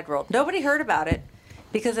whole wide world. Nobody heard about it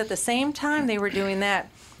because at the same time they were doing that,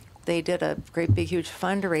 they did a great big huge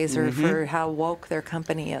fundraiser for how woke their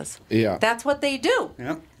company is. Yeah. That's what they do.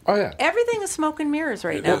 Yeah. Oh yeah. Everything is smoke and mirrors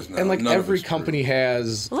right now. And like every company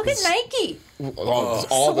has. Look at Nike. All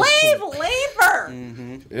Slave labor.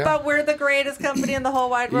 Yeah. But we're the greatest company in the whole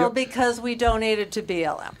wide world because we donated to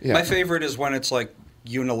BLM. Yeah. My favorite is when it's like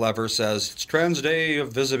Unilever says, it's Trans Day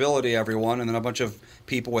of Visibility, everyone, and then a bunch of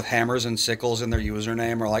people with hammers and sickles in their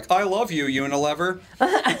username are like, I love you, Unilever.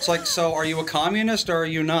 It's like, so are you a communist or are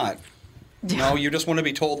you not? No, you just want to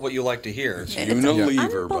be told what you like to hear. It's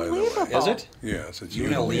Unilever, by the way. Is it? Yes, it's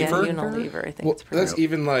Unilever. Yeah, Unilever, I think it's pretty that's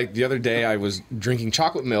even like the other day I was drinking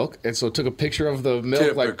chocolate milk, and so took a picture of the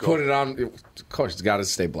milk, like put it on. Of course, it's got to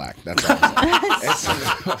stay black. That's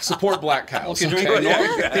all. Support black cows. Well,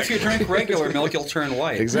 if you drink regular milk, you'll turn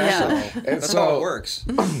white. Exactly. Yeah. And That's how it works.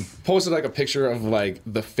 Posted like a picture of like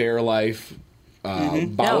the Fairlife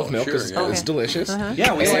bottle of milk because it's delicious.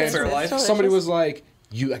 Yeah, we like Fairlife. Somebody was like,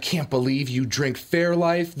 I can't believe you drink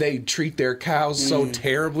Fairlife. They treat their cows so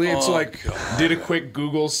terribly. It's did a quick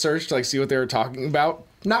Google search to like see what they were talking about.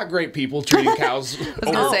 Not great people treating cows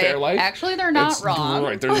over Fairlife. Actually, they're not wrong.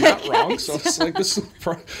 Right, they're not wrong. So it's like this,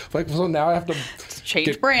 so now I have to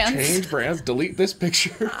change brands, delete this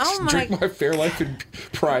picture, drink my Fairlife in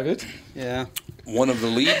private. Yeah. One of the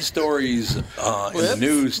lead stories in the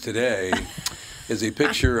news today is a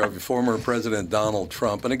picture of former President Donald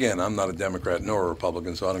Trump. And again, I'm not a Democrat nor a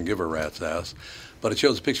Republican, so I don't give a rat's ass. But it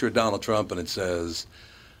shows a picture of Donald Trump, and it says,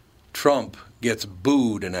 Trump gets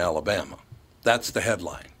booed in Alabama. That's the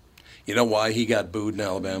headline. You know why he got booed in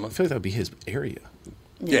Alabama? I feel like that would be his area.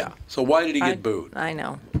 Yeah. So why did he get booed? I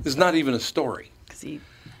know. It's not even a story.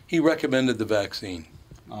 He recommended the vaccine.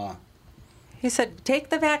 He said, take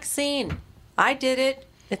the vaccine. I did it.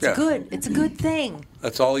 It's good. It's a good thing.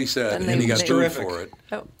 That's all he said, and he got booed for it.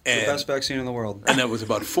 Oh. The best vaccine in the world. And there was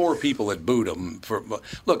about 4 people that booed him.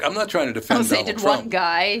 Look, I'm not trying to defend Donald did Trump. one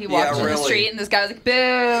guy, he walked in the street, and this guy was like, boo!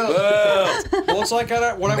 Well, it's like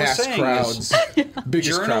what I was saying crowds.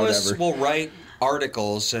 Biggest journalists crowd ever. will write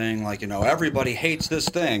articles saying, like, everybody hates this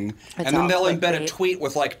thing, and then all they'll embed a clickbait. tweet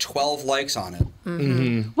with, like, 12 likes on it.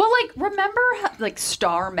 Well, like, remember, like,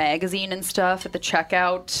 Star Magazine and stuff at the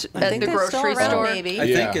checkout at the grocery store? Maybe. I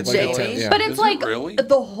think it's still is. But it's Is like, it really?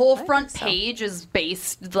 the whole front page is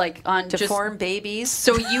based, like, on Deformed babies.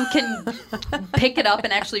 so you can pick it up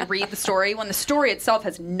and actually read the story when the story itself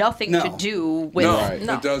has nothing to do with...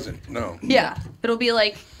 No, it doesn't. No. Yeah. It'll be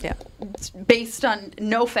like, based on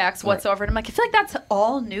no facts whatsoever. And I'm like, I feel like that's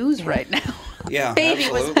all news right now. Yeah, Baby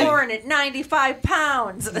absolutely. was born at 95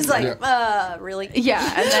 pounds. It's like, really?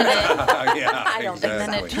 Yeah, and then I don't think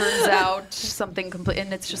and then it turns out something complete,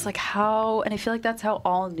 and it's just like how, and I feel like that's how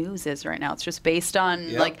all news is right now. It's just based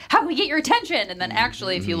on like how can we get your attention, and then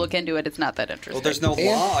actually, if you look into it, it's not that interesting. Well, there's no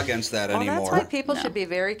law against that anymore. That's why people should be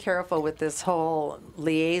very careful with this whole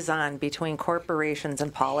liaison between corporations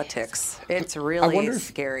and politics. It's really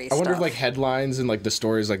scary stuff. I wonder if like headlines and like the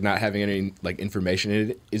stories like not having any like information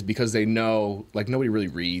in it is because they know like nobody really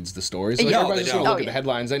reads the stories. Like, everybody's just gonna look at the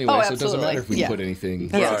headlines anyway, so it doesn't matter if we put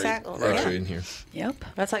anything extra in here. Yep.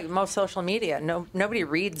 That's like most social media. Nobody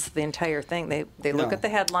reads the entire thing. They look at the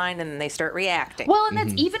headline and then they start reacting. Well, and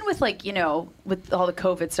that's even with like, with all the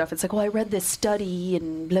COVID stuff, it's like, well, I read this study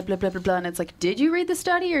and blah, blah, blah, blah, blah. And it's like, did you read the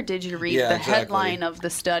study or did you read the headline of the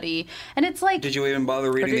study? And it's like... Did you even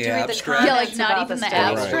bother reading the abstract? Yeah, like not even the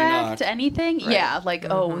abstract, anything. Right. Yeah, like,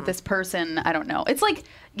 this person, I don't know. It's like,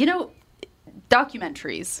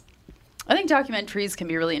 documentaries. I think documentaries can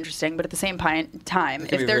be really interesting, but at the same time,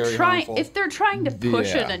 if they're trying to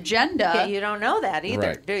push an agenda, you don't know that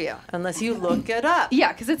either, do you? Unless you look it up.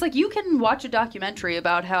 Yeah, because it's like you can watch a documentary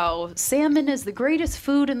about how salmon is the greatest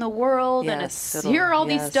food in the world, and here are all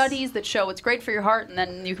these studies that show it's great for your heart, and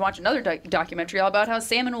then you can watch another documentary all about how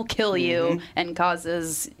salmon will kill you and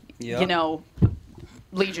causes,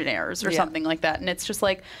 legionnaires or something like that, and it's just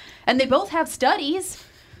like, and they both have studies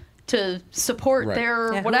to support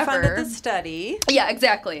their whatever. Who funded the study? Yeah,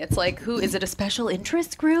 exactly. It's like, who is it? A special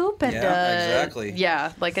interest group? And, exactly.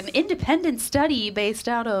 Yeah, like an independent study based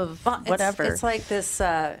out of whatever. It's like this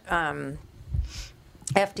FDA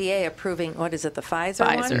approving. What is it? The Pfizer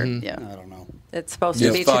one? Yeah. I don't know. It's supposed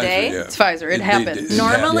to be today. It's Pfizer. It happened.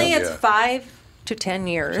 Normally, it's 5 to 10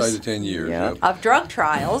 years. 5 to 10 years of drug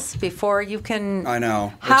trials before you can. I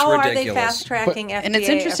know. How it's are they ridiculous. fast tracking FDA? And it's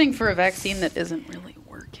interesting for a vaccine that isn't really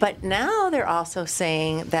working. But now they're also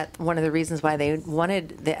saying that one of the reasons why they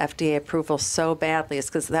wanted the FDA approval so badly is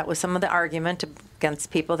because that was some of the argument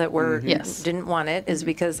against people that were didn't want it, is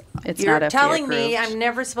because you're not FDA telling me approved. I'm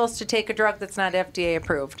never supposed to take a drug that's not FDA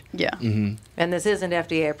approved. Yeah. And this isn't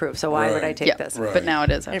FDA approved, so why would I take this? But now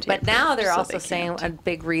it is FDA But now approved, they're so also they saying can't. a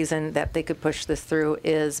big reason that they could push this through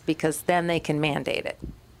is because then they can mandate it.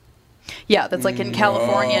 Yeah, that's like in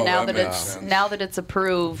California now that that makes it's sense.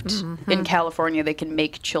 approved in California, they can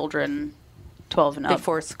make children 12 and up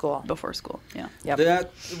Before school. Before school, yeah.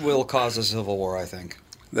 That will cause a civil war, I think.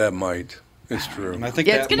 That might. It's true. And I think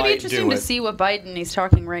Yeah, that it's going to be might interesting do to it. see what Biden he's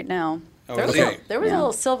talking right now. Oh, There was, really? there was a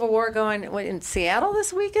little civil war going in Seattle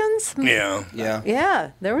this weekend. Yeah.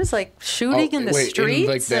 Yeah, there was like shooting in the streets. in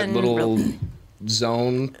like that and little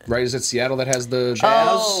zone, right? Is it Seattle that has the I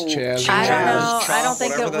Chaz? don't know. Chop, I don't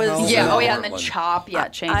think it whatever the hell. was. Yeah, and then Portland. CHOP,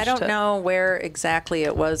 changed I don't to- know where exactly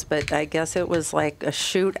it was, but I guess it was like a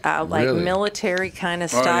shootout, like Really? military kind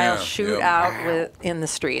of Oh, style yeah, shootout in the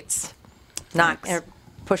streets,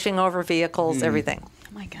 pushing over vehicles, everything.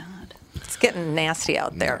 Oh, my God. It's getting nasty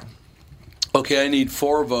out there. Okay, I need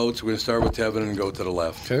 4 votes. We're going to start with Tevin and go to the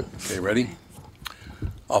left. Okay, ready?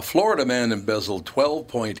 A Florida man embezzled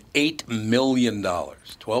 $12.8 million.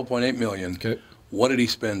 $12.8 million. Okay. What did he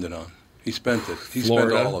spend it on? He spent it. He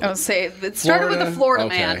Florida? spent all of I it. would say it started with the Florida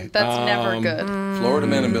man. That's never good. Florida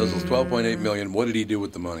man embezzles $12.8 million. What did he do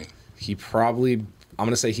with the money? He probably, I'm going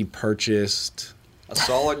to say he purchased. A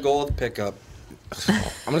solid gold pickup. I'm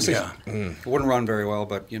going to say. Yeah. It wouldn't run very well,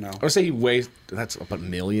 but you know. I'm going to say he weighs. That's about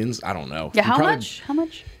millions. I don't know. Yeah, He how probably, much? How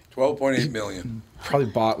much? $12.8 million. Probably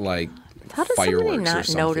bought like How does somebody fireworks or not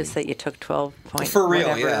something. notice that you took 12 points? For real,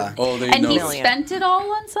 whatever. yeah. Oh, they And he know. spent it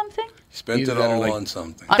all on something? Spent Either it that or, all like, on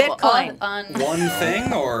something. On- Bitcoin. On One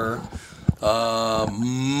thing, or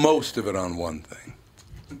Most of it on one thing.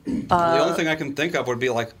 the only thing I can think of would be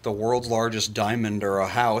like the world's largest diamond or a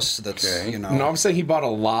house that's Okay. you know. No, I'm saying he bought a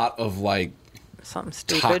lot of like Something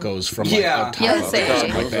stupid. tacos from like Yeah. a taco. Yeah, let's say,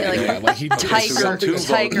 something like that. like, Yeah, like he did something.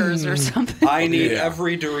 tigers or something. I need Yeah.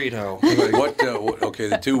 every Dorito. What? Okay,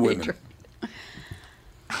 the 2 women.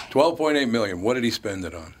 $12.8 million. What did he spend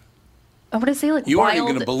it on? I want to say like You aren't even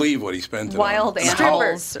wild, going to believe what he spent it wild on.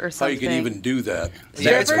 animals or How something. you can even do that?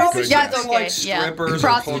 Yeah, it's probably Yeah, it's something okay, like yeah. strippers or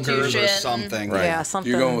hookers Prostitution. or something. Right. Yeah, something.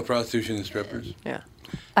 You're going with prostitution and strippers? Yeah.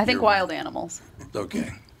 I think wild animals. Okay.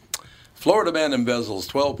 Florida man embezzles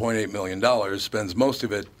 $12.8 million, spends most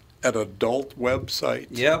of it at adult website.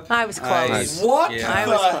 Yep. I was close. What? Yeah. I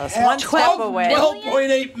was close. One step away.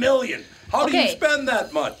 $12.8 million. How do you Okay. spend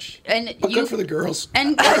that much? And But you good for the girls.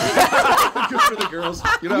 and Good for the girls.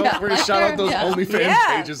 You know, Yeah, we're gonna right shout out there, those yeah. OnlyFans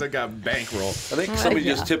Yeah. pages that got bankroll. I think somebody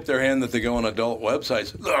just tipped their hand that they go on adult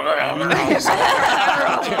websites. Can't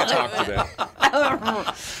talk to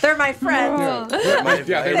that. They're my friends.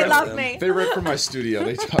 Yeah, They rent- love me. They rent from my studio.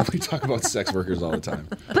 We talk about sex workers all the time.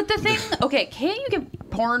 but the thing, okay, can't you get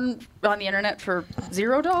porn on the internet for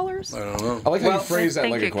 $0? I don't know. I like how Well, you phrase that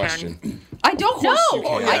think like a you can. question. I don't know. you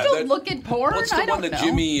can. I don't That- look at porn. What's the I don't one that know.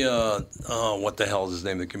 Jimmy? What the hell is his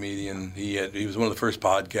name? The comedian. He was one of the first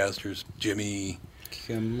podcasters. Jimmy.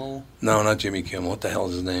 Kimmel. No, not Jimmy Kimmel. What the hell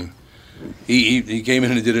is his name? He came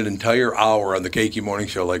in and did an entire hour on the Cakey Morning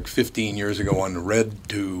Show like 15 years ago on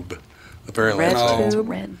RedTube. Apparently,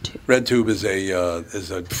 RedTube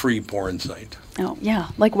is a free porn site. Oh yeah,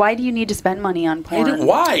 like why do you need to spend money on porn?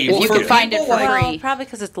 Why? If you For can find it people for like- free. Probably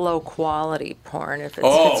because it's low quality porn. If it's,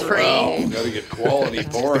 Oh, it's free. wow. Got to get quality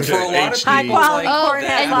porn. For a lot of High people, quality like porn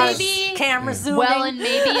that has and maybe camera zooming. Well, and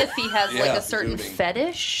maybe if he has like Yeah, a certain zooming.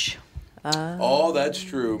 fetish, Oh, that's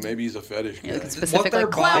true. Maybe he's a fetish guy. specific what they're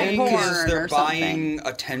like clown buying porn is they're or buying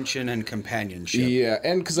attention and companionship. Yeah,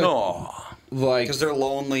 and because like Because they're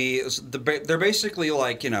lonely. They're basically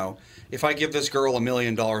like, you know, if I give this girl $1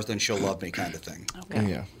 million, then she'll love me kind of thing.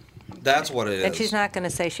 yeah. That's what it is. And she's not going to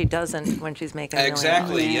say she doesn't when she's making $1 million.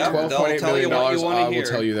 Exactly. Yep. They'll $12.8 tell you million. what you want I to hear. will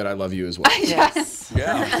tell you that I love you as well. Yes.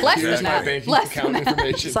 Yeah. Less Here's than my that. banking Less account than that.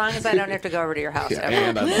 information. As long as I don't have to go over to your house Yeah, ever.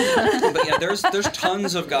 and I love you. But yeah, there's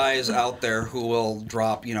tons of guys out there who will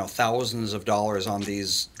drop, you know, thousands of dollars on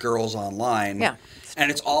these girls online. Yeah. And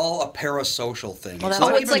it's all a parasocial thing. Well, it's that's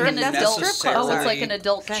not what It's like even an adult. necessarily Oh, it's like an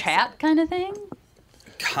adult chat kind of thing.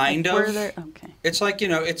 kind Where of. they're okay. It's like, you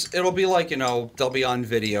know, it'll be like, you know, they'll be on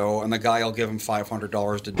video and the guy will give him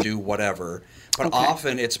 $500 to do whatever. But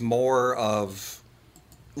often it's more of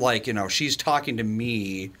like, you know, she's talking to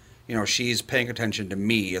me, you know, she's paying attention to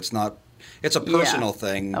me. It's a personal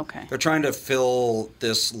thing. Okay. They're trying to fill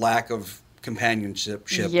this lack of companionship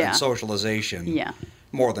Yeah. and socialization Yeah.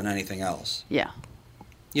 more than anything else. Yeah.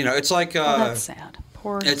 You know, it's like Oh, that's sad.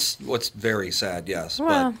 Poor. it's what's very sad, yes.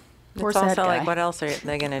 Well, It's also like, what else are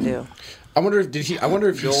they going to do? I wonder if he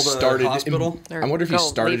started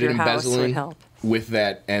embezzling with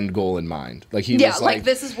that end goal in mind. Like he was like,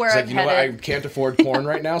 this is where I'm headed. I can't afford porn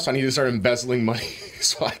right now, so I need to start embezzling money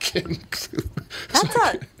so I can.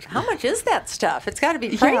 How much is that stuff? It's got to be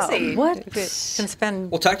pricey. What? Can spend.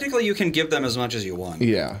 Well, technically, you can give them as much as you want.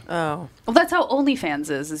 Yeah. Oh. Well, that's how OnlyFans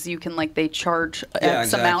is you can they charge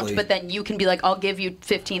X amount, but then you can be like, I'll give you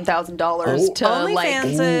 $15,000 to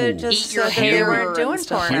OnlyFans just eat your hair. They weren't doing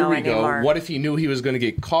porn Here we anymore. go. What if he knew he was going to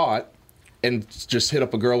get caught? And just hit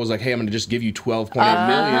up a girl, was like, hey, I'm going to just give you $12.8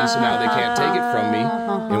 million, so now they can't take it from me.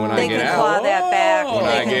 And when I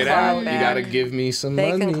get out, you got to give me some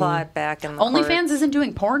money. They can claw it back. In the OnlyFans isn't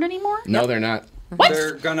doing porn anymore? No, they're not. What? What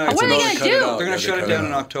are they going to do? They're going to shut it down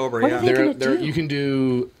in October, What are they gonna do? You can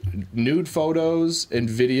do nude photos and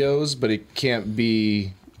videos, but it can't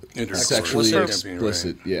be sexually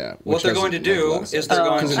explicit. Yeah. What they're going to do is they're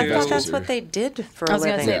going to. I thought that's what they did for a living. I was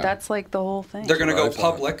going to say, that's like the whole thing. They're going to go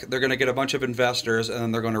public. They're going to get a bunch of investors, and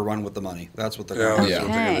then they're going to run with the money. That's what they're going to do. That's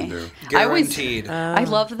what they're going to do. Guaranteed. I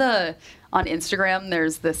love on Instagram,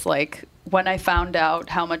 there's this when I found out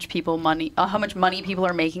how much money people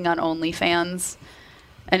are making on OnlyFans,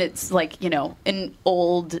 and it's an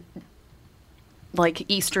old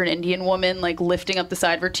Eastern Indian woman lifting up the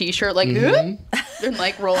side of her t-shirt and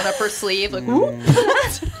rolling up her sleeve whoop.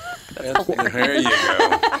 There you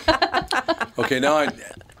go. Okay, now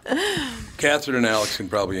Catherine and Alex can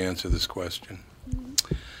probably answer this question.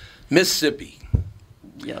 Mississippi.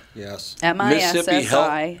 Yep. Yes.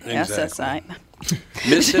 MISSI.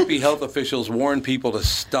 Mississippi health officials warn people to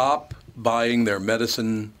stop buying their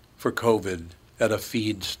medicine for COVID at a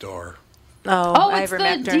feed store. Oh, it's the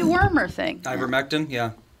dewormer thing. Ivermectin,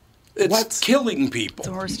 yeah. It's killing people.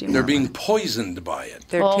 They're being poisoned by it.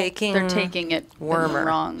 They're taking it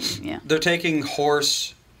wrong. Yeah. They're taking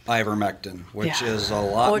horse ivermectin, which is a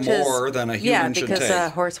lot more than a human should take. Yeah, because a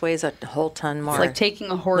horse weighs a whole ton more. It's like taking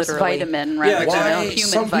a horse vitamin rather than a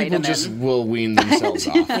human vitamin. Some people just will wean themselves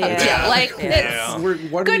off.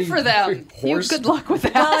 Good for them. Good luck with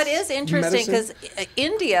that. Well, it is interesting because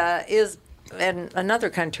India is, and another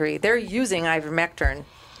country, they're using ivermectin.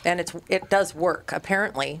 And it does work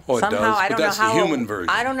apparently. Oh, somehow it does. I don't But that's know how the human version.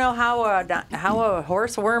 I don't know how a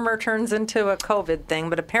horse wormer turns into a COVID thing,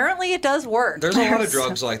 but apparently it does work. There's a lot of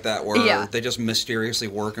drugs like that where they just mysteriously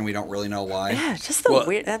work and we don't really know why. Yeah, it's just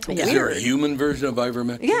weird. That's weird. Is there a human version of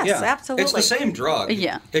ivermectin? Yes, absolutely. It's the same drug.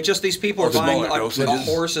 Yeah. It's just these people are buying a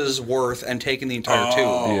horse's worth and taking the entire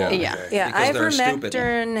tube. Yeah.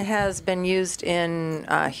 Ivermectin has been used in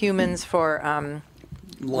humans for.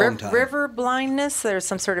 River blindness. There's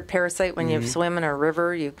some sort of parasite when you swim in a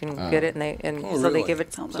river. You can get it, they give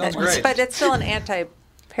it. Sounds great. But it's still an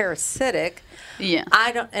anti-parasitic. Yeah.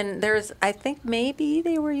 I think maybe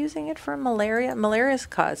they were using it for malaria. Malaria's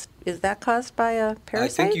caused. Is that caused by a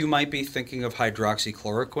parasite? I think you might be thinking of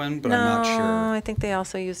hydroxychloroquine, but I'm not sure. No, I think they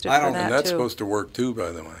also used it for that too. And that's supposed to work too,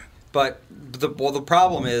 by the way. But the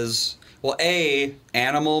problem is. Well,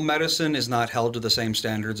 animal medicine is not held to the same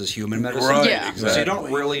standards as human medicine. Right, exactly. So you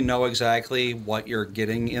don't really know exactly what you're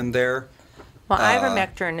getting in there. Well,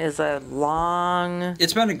 ivermectin is a long...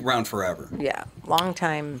 It's been around forever. Yeah,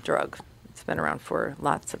 long-time drug. It's been around for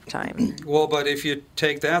lots of time. Well, but if you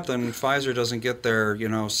take that, then Pfizer doesn't get their,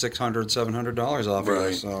 $600, $700 off of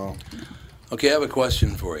it. So. Okay, I have a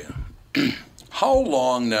question for you. How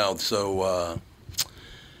long now,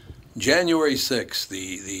 January 6th,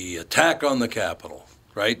 the attack on the Capitol,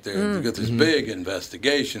 right? They've got this big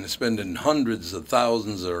investigation, spending hundreds of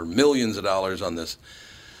thousands or millions of dollars on this.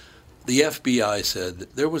 The FBI said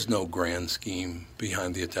that there was no grand scheme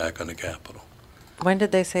behind the attack on the Capitol. When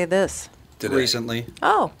did they say this? Today. Recently.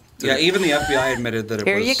 Oh. Yeah, even the FBI admitted that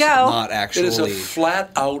Here it you was go. not actually... It is a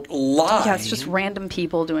flat-out lie. Yeah, it's just random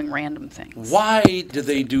people doing random things. Why do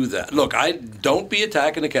they do that? Look, don't be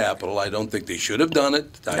attacking the Capitol. I don't think they should have done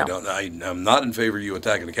it. No. I'm not in favor of you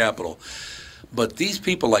attacking the Capitol. But these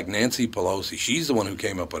people like Nancy Pelosi, she's the one who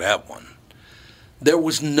came up with that one. There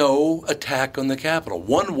was no attack on the Capitol.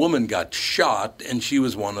 One woman got shot, and she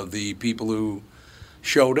was one of the people who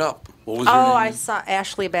showed up. What was her name? I saw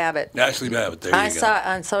Ashley Babbitt. Ashley Babbitt, there you go. I saw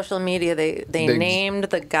on social media they named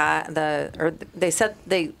the guy, they said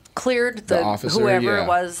they cleared the officer, whoever it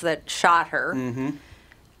was that shot her. Mm-hmm.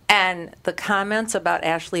 And the comments about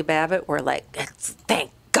Ashley Babbitt were like, thank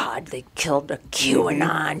God they killed a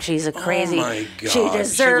QAnon. She's a crazy. Oh my God. She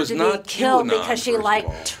deserved to be killed QAnon, because she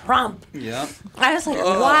liked Trump. Yeah. I was like,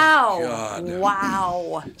 God.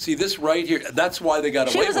 wow. See, this right here, that's why they got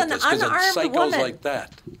She away was with an this, because of unarmed psychos woman. like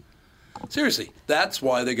that. Seriously, that's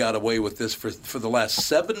why they got away with this for the last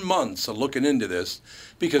 7 months of looking into this,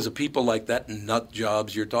 because of people like that nut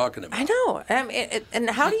jobs you're talking about. I know. And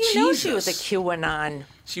how do you know she was a QAnon?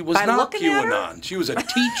 She was not QAnon. She was a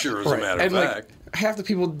teacher, as a matter of fact. Half the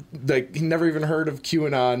people never even heard of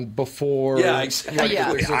QAnon before. Yeah, exactly.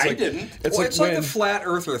 I didn't. It's like the flat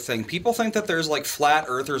earther thing. People think that there's like flat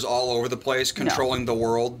earthers all over the place controlling the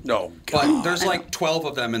world. No, but there's like 12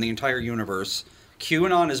 of them in the entire universe.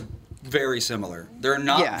 QAnon is very similar. There are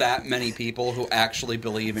not that many people who actually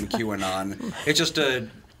believe in QAnon. It's just a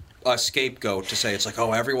scapegoat to say it's like,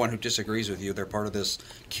 oh, everyone who disagrees with you, they're part of this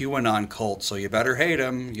QAnon cult, so you better hate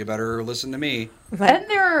them. You better listen to me.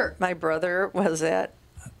 My brother was at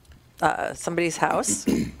somebody's house.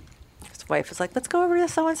 His wife was like, let's go over to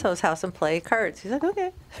so-and-so's house and play cards. He's like,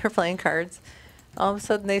 okay. They're playing cards. All of a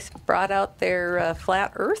sudden, they brought out their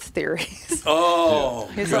flat Earth theories.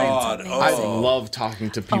 Oh, God. I love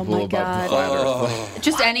talking to people about the flat Earth.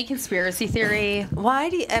 Just any conspiracy theory. Why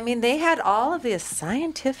do you, I mean, they had all of this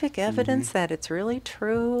scientific evidence that it's really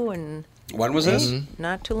true. And when was this?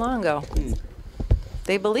 Not too long ago.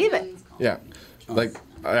 They believe it. Yeah. Like,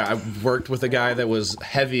 I worked with a guy that was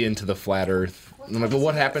heavy into the flat Earth. And I'm like, well,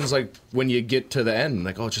 what happens like when you get to the end?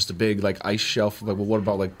 Like, oh, it's just a big like ice shelf. Like, well, what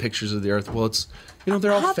about like pictures of the Earth? Well, it's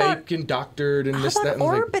they're all fake and doctored and this, that, and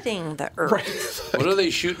orbiting the Earth. Right. What are they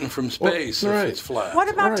shooting from space if it's flat? What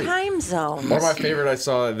about time zones? One of my favorite I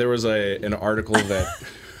saw, there was an article that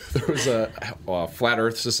there was a Flat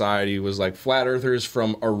Earth Society was like flat earthers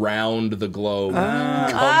from around the globe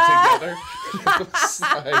come together. It's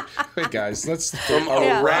like, hey guys, let's from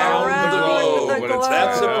around the globe.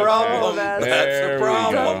 That's the problem. That's the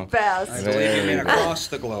problem. Best. I believe you mean across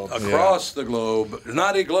the globe. Across the globe.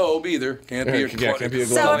 Not a globe either. Can't be a globe.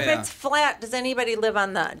 So if it's flat, does anybody live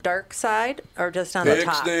on the dark side or just on the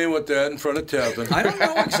top? Name with that in front of Tevin. I don't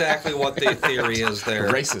know exactly what the theory is there.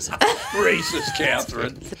 Racism. Racist,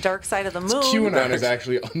 Catherine. It's the dark side of the moon. QAnon is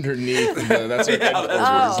actually underneath. That's what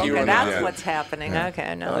okay, that's what's happening.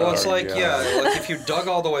 Okay, no. Well, it's like, like if you dug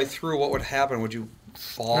all the way through, what would happen? Would you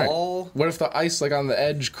fall? Right. What if the ice, like on the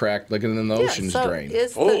edge, cracked, like and then the ocean's drained?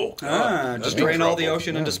 Just drain all the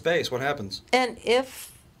ocean into space. What happens? And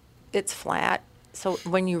if it's flat, so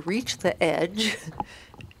when you reach the edge,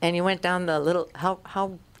 and you went down the little,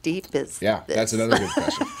 how deep is? Yeah, that's another good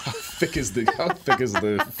question. How thick is the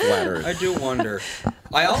flat Earth? I do wonder.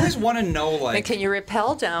 I always want to know, like, and can you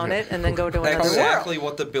rappel down it and then go to another exactly world?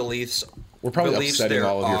 What the beliefs. We're probably beliefs upsetting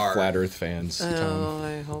all of your are. flat Earth fans. Oh,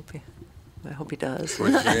 I hope he does.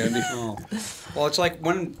 Oh. Well, it's like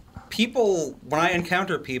when I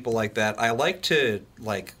encounter people like that, I like to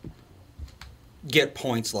get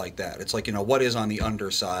points like that. It's like, what is on the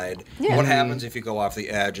underside? Yeah. What happens if you go off the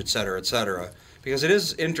edge, et cetera, et cetera. Because it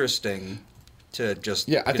is interesting to just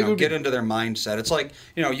get into their mindset. It's like,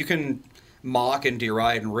 you can mock and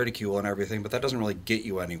deride and ridicule and everything, but that doesn't really get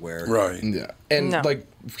you anywhere. Right. Yeah. And like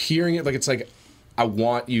hearing it, like it's like I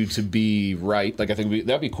want you to be right. Like I think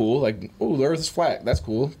that'd be cool. Like, oh, the Earth is flat. That's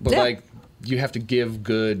cool. But like you have to give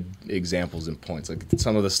good examples and points. Like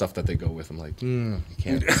some of the stuff that they go with, I'm like, you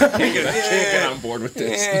can't get on board with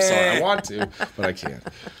this. I'm sorry, I want to, but I can't.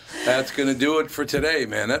 That's gonna do it for today,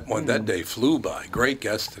 man. That day flew by. Great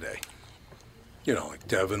guest today. Like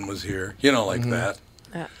Devin was here. Like that.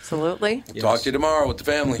 Absolutely. Talk to you tomorrow with the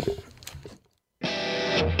family.